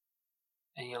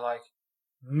 And you're like,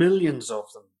 millions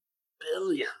of them,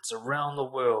 billions around the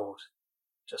world,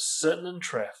 just sitting in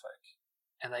traffic,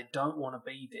 and they don't want to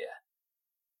be there.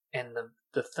 And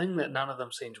the thing that none of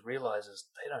them seem to realize is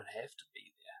they don't have to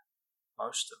be there,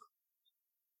 most of them.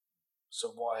 So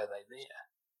why are they there?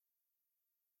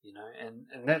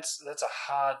 And that's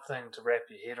a hard thing to wrap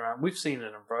your head around. We've seen it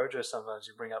in Brojo. Sometimes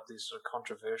you bring up these sort of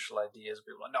controversial ideas.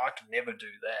 People are like, no, I can never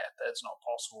do that. That's not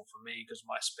possible for me because of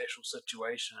my special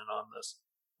situation, and I'm this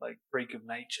like freak of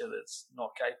nature that's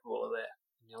not capable of that.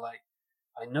 And you're like,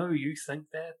 I know you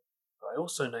think that, but I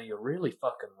also know you're really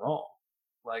fucking wrong.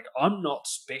 Like, I'm not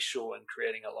special in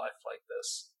creating a life like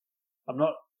this. I'm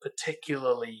not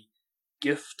particularly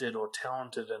gifted or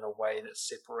talented in a way that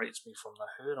separates me from the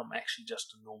herd. I'm actually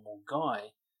just a normal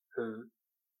guy who,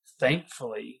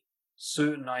 thankfully,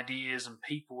 certain ideas and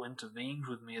people intervened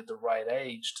with me at the right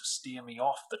age to steer me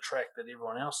off the track that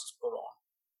everyone else has put on.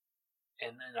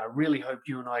 And I really hope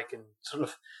you and I can sort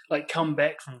of like come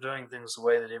back from doing things the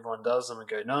way that everyone does them and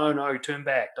go, no, turn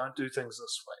back, don't do things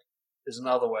this way. There's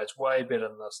another way, it's way better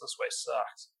than this. This way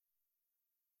sucks.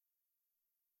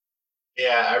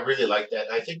 Yeah, I really like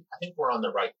that. I think we're on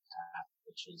the right path,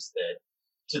 which is that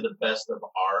to the best of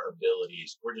our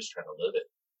abilities, we're just trying to live it.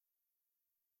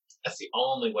 That's the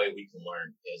only way we can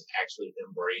learn, is actually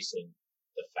embracing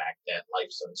the fact that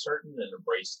life's uncertain and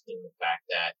embracing the fact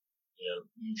that,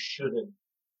 you shouldn't,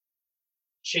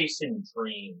 chasing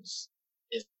dreams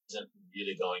isn't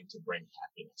really going to bring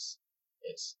happiness.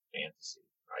 It's fantasy,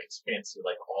 right? It's fantasy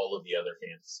like all of the other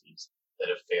fantasies that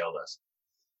have failed us.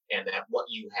 And that what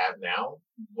you have now,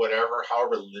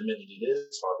 however limited it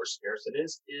is, however scarce it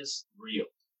is real.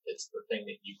 It's the thing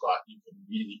that you can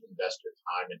really invest your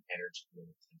time and energy and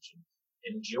attention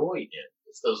and joy in.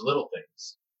 It's those little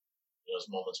things,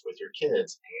 those moments with your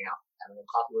kids, hanging out, having a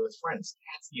coffee with friends.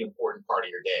 That's the important part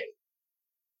of your day.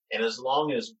 And as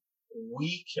long as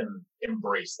we can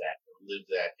embrace that, live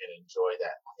that, and enjoy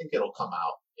that, I think it'll come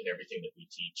out in everything that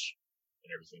we teach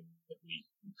and everything that we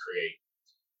create.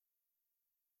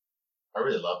 I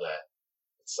really love that.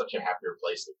 It's such a happier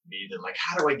place to be than like,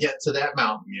 how do I get to that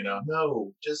mountain?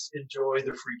 No, just enjoy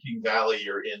the freaking valley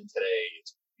you're in today.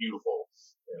 It's beautiful,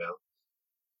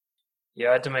 Yeah,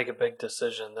 I had to make a big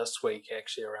decision this week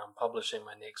actually around publishing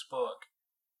my next book.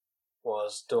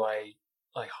 Was, do I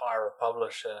hire a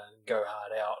publisher and go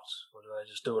hard out, or do I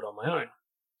just do it on my own?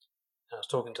 And I was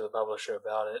talking to the publisher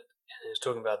about it, and he was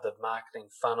talking about the marketing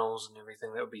funnels and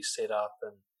everything that would be set up,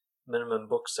 and minimum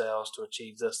book sales to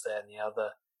achieve this, that, and the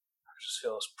other. I just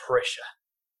feel this pressure.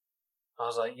 I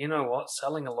was like, you know what?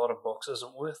 Selling a lot of books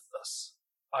isn't worth this.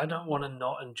 I don't want to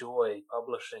not enjoy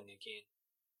publishing again.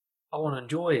 I want to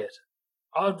enjoy it.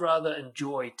 I'd rather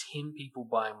enjoy 10 people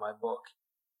buying my book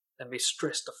than be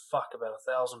stressed the fuck about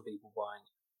 1,000 people buying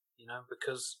it.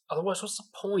 Because otherwise, what's the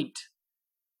point?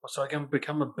 So I can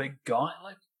become a big guy?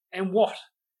 And what?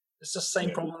 It's the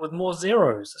same problem with more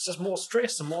zeros. It's just more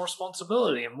stress and more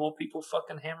responsibility and more people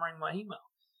fucking hammering my email.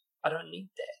 I don't need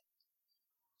that.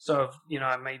 So,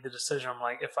 I made the decision. I'm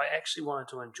like, if I actually wanted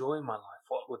to enjoy my life,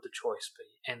 what would the choice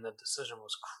be? And the decision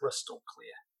was crystal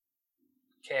clear.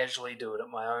 Casually do it at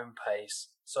my own pace.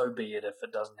 So be it if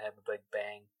it doesn't have a big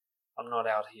bang. I'm not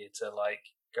out here to,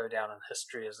 go down in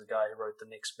history as the guy who wrote the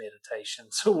next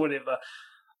Meditations or whatever.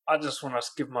 I just want to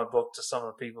give my book to some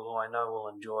of the people who I know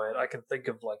will enjoy it. I can think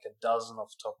of a dozen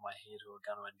off the top of my head who are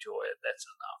going to enjoy it. That's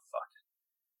enough. Fuck it.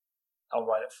 I'll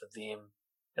write it for them.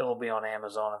 It will be on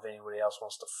Amazon if anybody else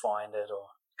wants to find it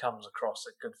or comes across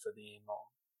it. Good for them.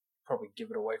 I'll probably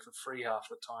give it away for free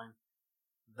half the time.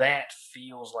 That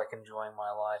feels like enjoying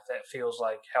my life. That feels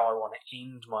like how I want to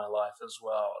end my life as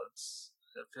well.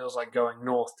 It feels like going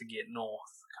north to get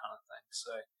north kind of thing.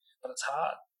 So, but it's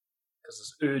hard because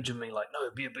it's urging me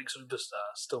no, be a big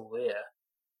superstar. Still there.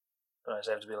 But I just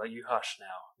have to be like, you hush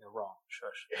now. You're wrong.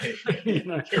 Shush.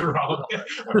 You're wrong.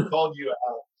 I've called you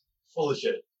out. Full of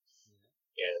shit.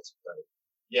 Yeah, that's funny.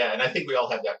 Yeah, and I think we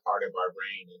all have that part of our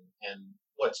brain. And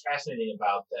what's fascinating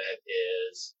about that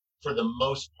is, for the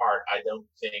most part, I don't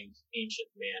think ancient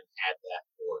man had that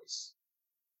voice.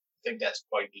 I think that's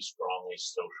quite a strongly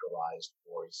socialized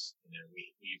voice.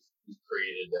 We've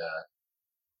created a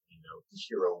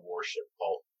hero worship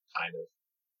cult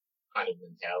kind of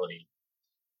mentality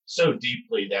so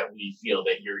deeply that we feel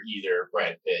that you're either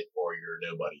Brad Pitt or you're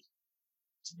nobody.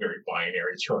 It's a very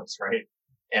binary choice, right?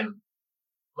 And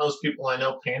most people I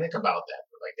know panic about that.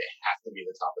 They're they have to be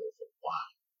the top of the field. Wow.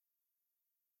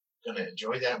 Gonna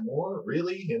enjoy that more?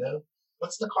 Really?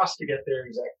 What's the cost to get there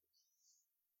exactly?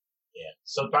 Yeah.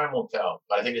 So time will tell.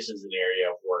 But I think this is an area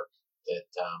of work that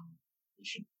we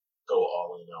should go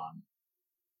all in on.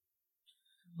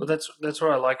 Well, that's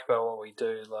what I like about what we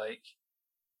do.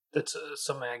 That's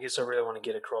something I guess I really want to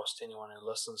get across to anyone who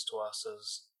listens to us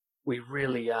is we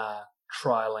really are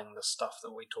trialing the stuff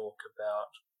that we talk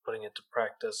about, putting it to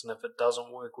practice. And if it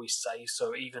doesn't work, we say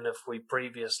so, even if we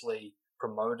previously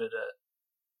promoted it.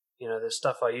 There's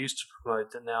stuff I used to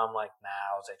promote that now I'm like,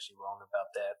 nah, I was actually wrong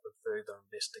about that with further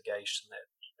investigation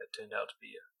that turned out to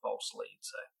be a false lead.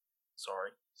 So,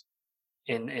 sorry.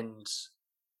 And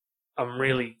I'm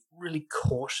really, really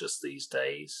cautious these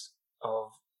days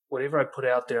of whatever I put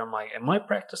out there. I'm like, am I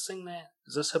practicing that?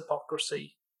 Is this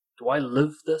hypocrisy? Do I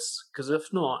live this? Because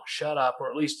if not, shut up, or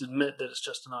at least admit that it's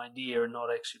just an idea and not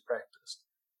actually practiced.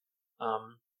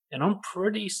 And I'm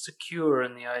pretty secure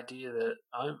in the idea that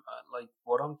I'm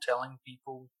what I'm telling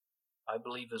people I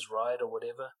believe is right or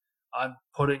whatever, I'm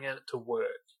putting it to work.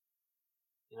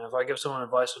 If I give someone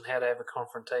advice on how to have a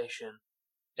confrontation,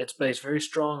 it's based very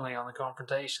strongly on the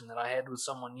confrontation that I had with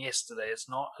someone yesterday. It's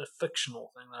not a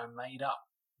fictional thing that I made up.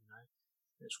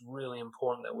 It's really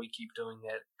important that we keep doing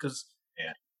that because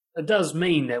it does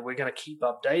mean that we're going to keep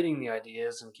updating the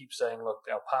ideas and keep saying, look,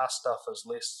 our past stuff is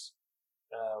less,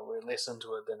 we're less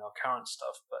into it than our current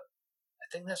stuff. But I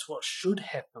think that's what should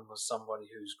happen with somebody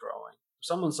who's growing. If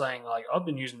someone's saying, I've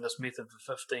been using this method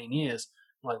for 15 years,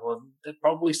 I'm like, well, that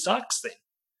probably sucks then.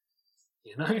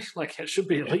 It should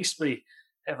be at least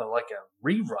have a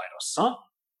rewrite or something.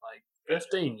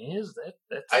 15 years,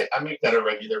 that's... I make that a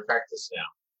regular practice now.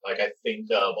 I think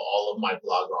of all of my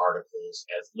blog articles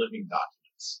as living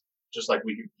documents, just like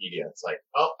Wikipedia. It's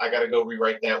I got to go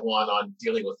rewrite that one on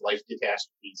dealing with life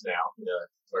catastrophes now.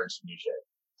 Learn some new shit.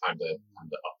 Time to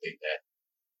update that.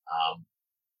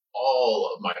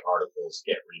 All of my articles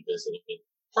get revisited.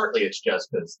 Partly it's just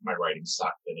because my writing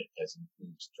sucked and it has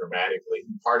improved dramatically.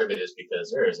 And part of it is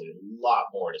because there is a lot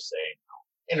more to say now.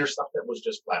 And there's stuff that was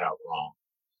just flat out wrong.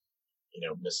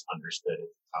 Misunderstood at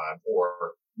the time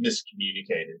or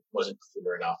miscommunicated, wasn't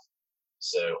clear enough.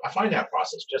 So I find that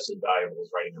process just as valuable as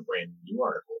writing a brand new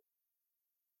article.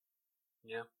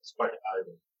 Yeah. It's quite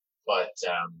valuable. But,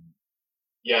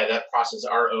 that process,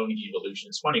 our own evolution.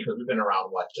 It's funny because we've been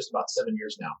around, just about 7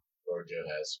 years now, Brojo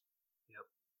has. Yep.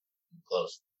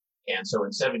 Close. And so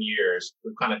in 7 years,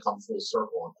 we've kind of come full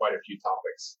circle on quite a few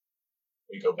topics.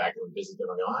 We go back and revisit them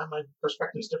and go, my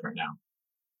perspective is different now.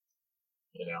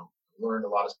 Learned a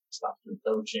lot of stuff through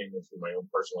coaching and through my own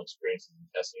personal experiences and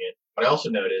testing it. But I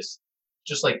also noticed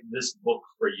just like this book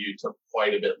for you took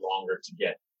quite a bit longer to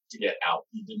get out.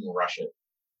 You didn't rush it.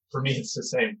 For me, it's the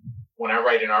same. When I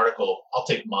write an article, I'll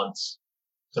take months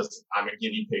because I'm a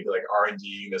guinea pig, like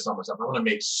R&D, this sort of stuff. I want to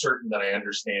make certain that I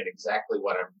understand exactly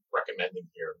what I'm recommending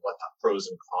here, what the pros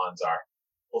and cons are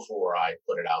before I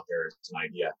put it out there as an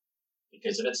idea.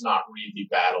 Because if it's not really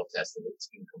battle tested, it's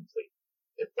incomplete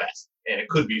at best. And it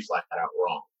could be flat out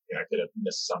wrong. I could have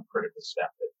missed some critical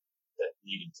step that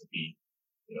needed to be,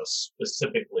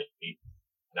 specifically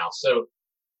now.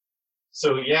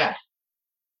 So yeah,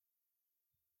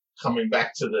 coming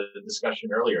back to the discussion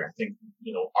earlier, I think,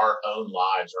 our own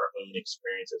lives, our own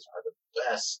experiences are the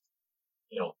best,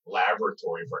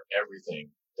 laboratory for everything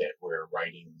that we're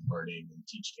writing, learning, and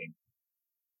teaching.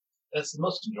 That's the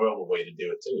most enjoyable way to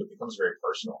do it too. It becomes very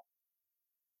personal.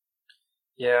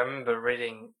 Yeah, I remember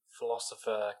reading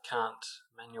philosopher Kant,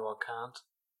 Immanuel Kant.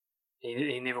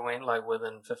 He never went like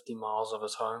within 50 miles of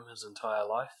his home his entire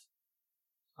life.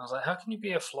 I was like, how can you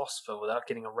be a philosopher without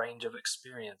getting a range of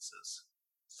experiences?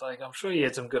 It's like, I'm sure he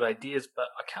had some good ideas, but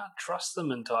I can't trust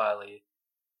them entirely.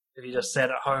 If he just sat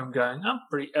at home going,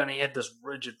 and he had this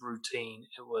rigid routine.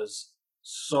 It was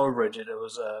so rigid. It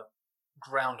was a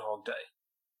Groundhog Day.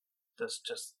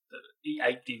 He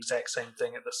ate the exact same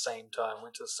thing at the same time,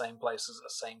 went to the same places at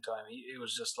the same time. He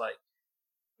was just like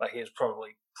he was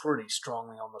probably pretty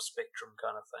strongly on the spectrum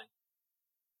kind of thing.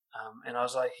 And I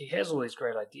was like, he has all these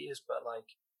great ideas, but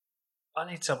like, I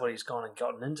need somebody who's gone and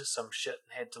gotten into some shit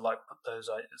and had to like put those.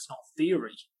 It's not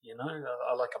theory,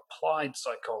 I like applied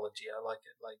psychology. I like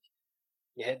it like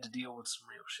you had to deal with some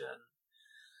real shit.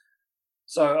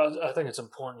 So I think it's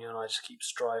important you and I just keep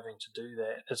striving to do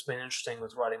that. It's been interesting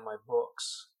with writing my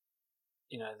books.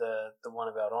 The one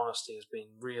about honesty has been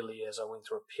really, as I went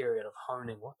through a period of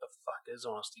honing what the fuck is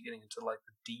honesty, getting into like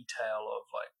the detail of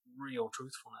like real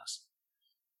truthfulness.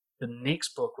 The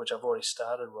next book, which I've already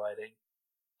started writing,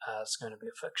 it's going to be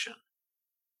a fiction,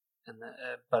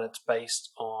 but it's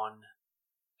based on.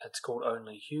 It's called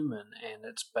Only Human, and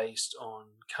it's based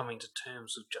on coming to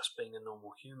terms with just being a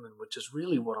normal human, which is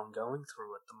really what I'm going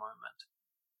through at the moment.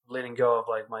 Letting go of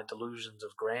like my delusions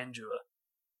of grandeur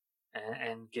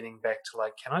and getting back to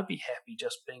like, can I be happy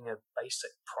just being a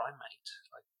basic primate?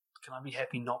 Like, can I be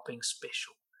happy not being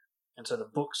special? And so the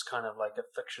book's kind of like a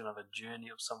fiction of a journey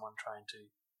of someone trying to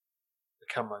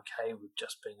become okay with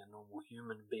just being a normal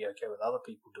human and be okay with other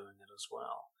people doing it as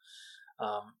well.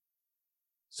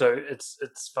 So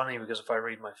it's funny because if I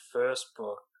read my first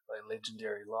book, like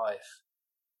Legendary Life,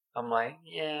 I'm like,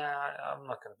 yeah, I'm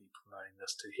not going to be promoting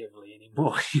this too heavily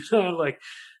anymore. Like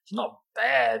it's not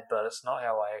bad, but it's not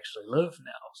how I actually live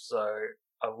now. So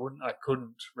I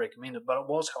couldn't recommend it, but it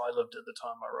was how I lived at the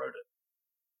time I wrote it.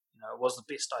 It was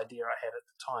the best idea I had at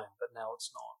the time, but now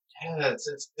it's not. Yeah,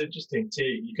 it's interesting too.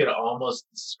 You could almost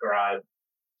describe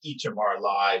each of our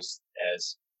lives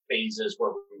as phases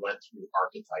where we went through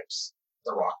archetypes.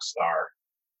 The rock star,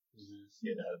 the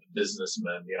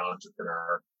businessman, the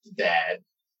entrepreneur, the dad,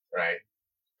 right?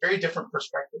 Very different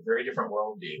perspective, very different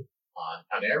worldview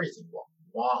on everything, what we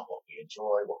want, what we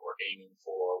enjoy, what we're aiming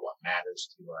for, what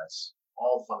matters to us.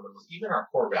 All fundamental. Even our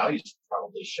core values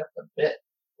probably shift a bit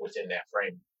within that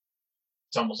frame.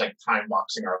 It's almost like time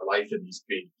boxing our life in these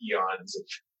big eons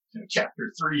of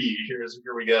chapter 3.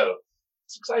 Here we go.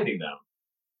 It's exciting though.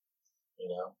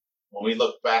 When we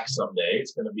look back someday,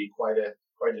 it's going to be quite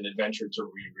an adventure to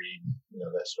reread,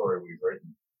 that story we've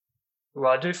written.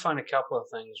 Well, I do find a couple of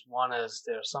things. One is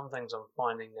there are some things I'm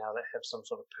finding now that have some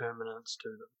sort of permanence to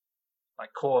them, like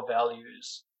core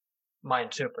values. My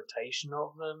interpretation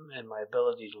of them and my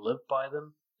ability to live by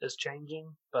them is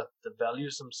changing, but the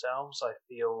values themselves, I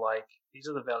feel like these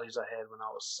are the values I had when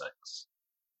I was 6.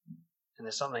 And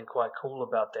there's something quite cool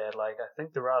about that. Like, I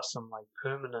think there are some like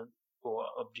permanent or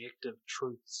objective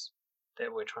truths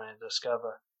that we're trying to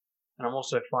discover. And I'm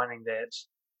also finding that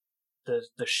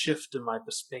the shift in my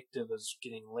perspective is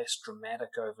getting less dramatic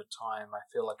over time. I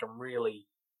feel like I'm really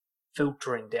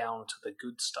filtering down to the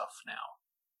good stuff now.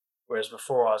 Whereas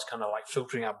before I was kind of like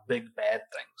filtering out big bad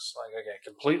things. Like, okay,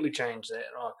 completely change that.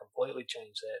 Oh, completely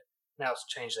change that. Now it's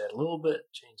changed that a little bit,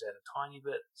 change that a tiny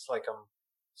bit. It's like I'm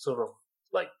sort of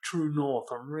like true north.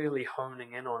 I'm really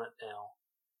honing in on it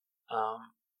now.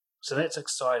 So that's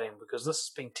exciting because this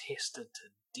has been tested to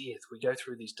death. We go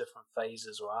through these different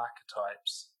phases or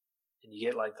archetypes, and you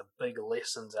get like the big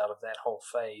lessons out of that whole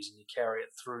phase, and you carry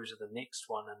it through to the next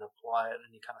one and apply it,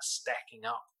 and you're kind of stacking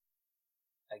up,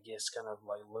 I guess, kind of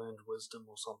like learned wisdom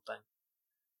or something.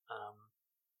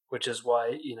 Which is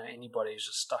why, anybody who's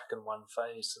just stuck in one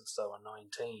phase since they were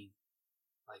 19,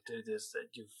 like, dude,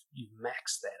 you've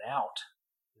maxed that out.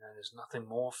 There's nothing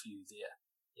more for you there.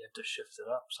 you have to shift it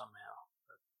up somehow.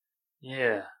 But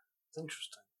yeah, it's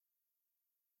interesting.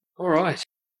 All right.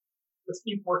 Let's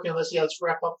keep working on this. Yeah, let's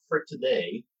wrap up for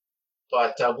today.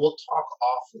 But we'll talk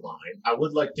offline. I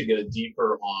would like to go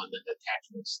deeper on the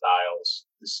attachment styles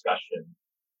discussion,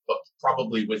 but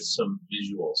probably with some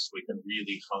visuals so we can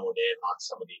really hone in on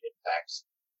some of the impacts.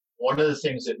 One of the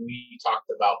things that we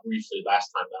talked about briefly last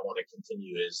time that I want to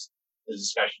continue is the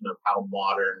discussion of how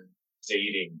modern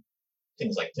dating,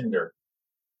 things like Tinder,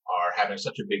 are having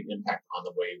such a big impact on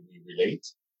the way we relate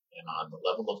and on the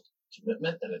level of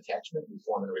commitment and attachment we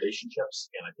form in relationships.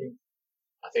 And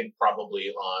I think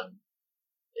probably on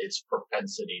its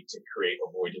propensity to create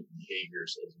avoidant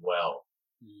behaviors as well.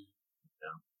 You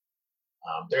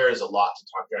know? There is a lot to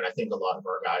talk there, and I think a lot of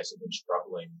our guys have been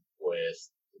struggling with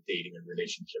the dating and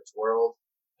relationships world.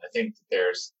 I think that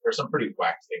there's some pretty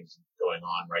whack things going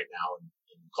on right now in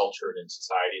culture and in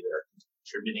society that are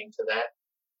contributing to that.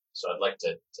 So I'd like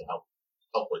to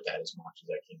help with that as much as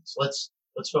I can. So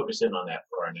let's focus in on that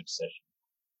for our next session.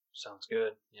 Sounds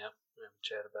good. Yep. We'll have a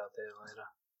chat about that later.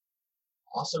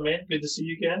 Awesome, man. Good to see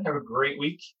you again. Have a great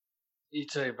week. You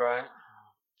too, bro.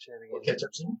 Chat again. We'll catch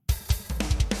up soon.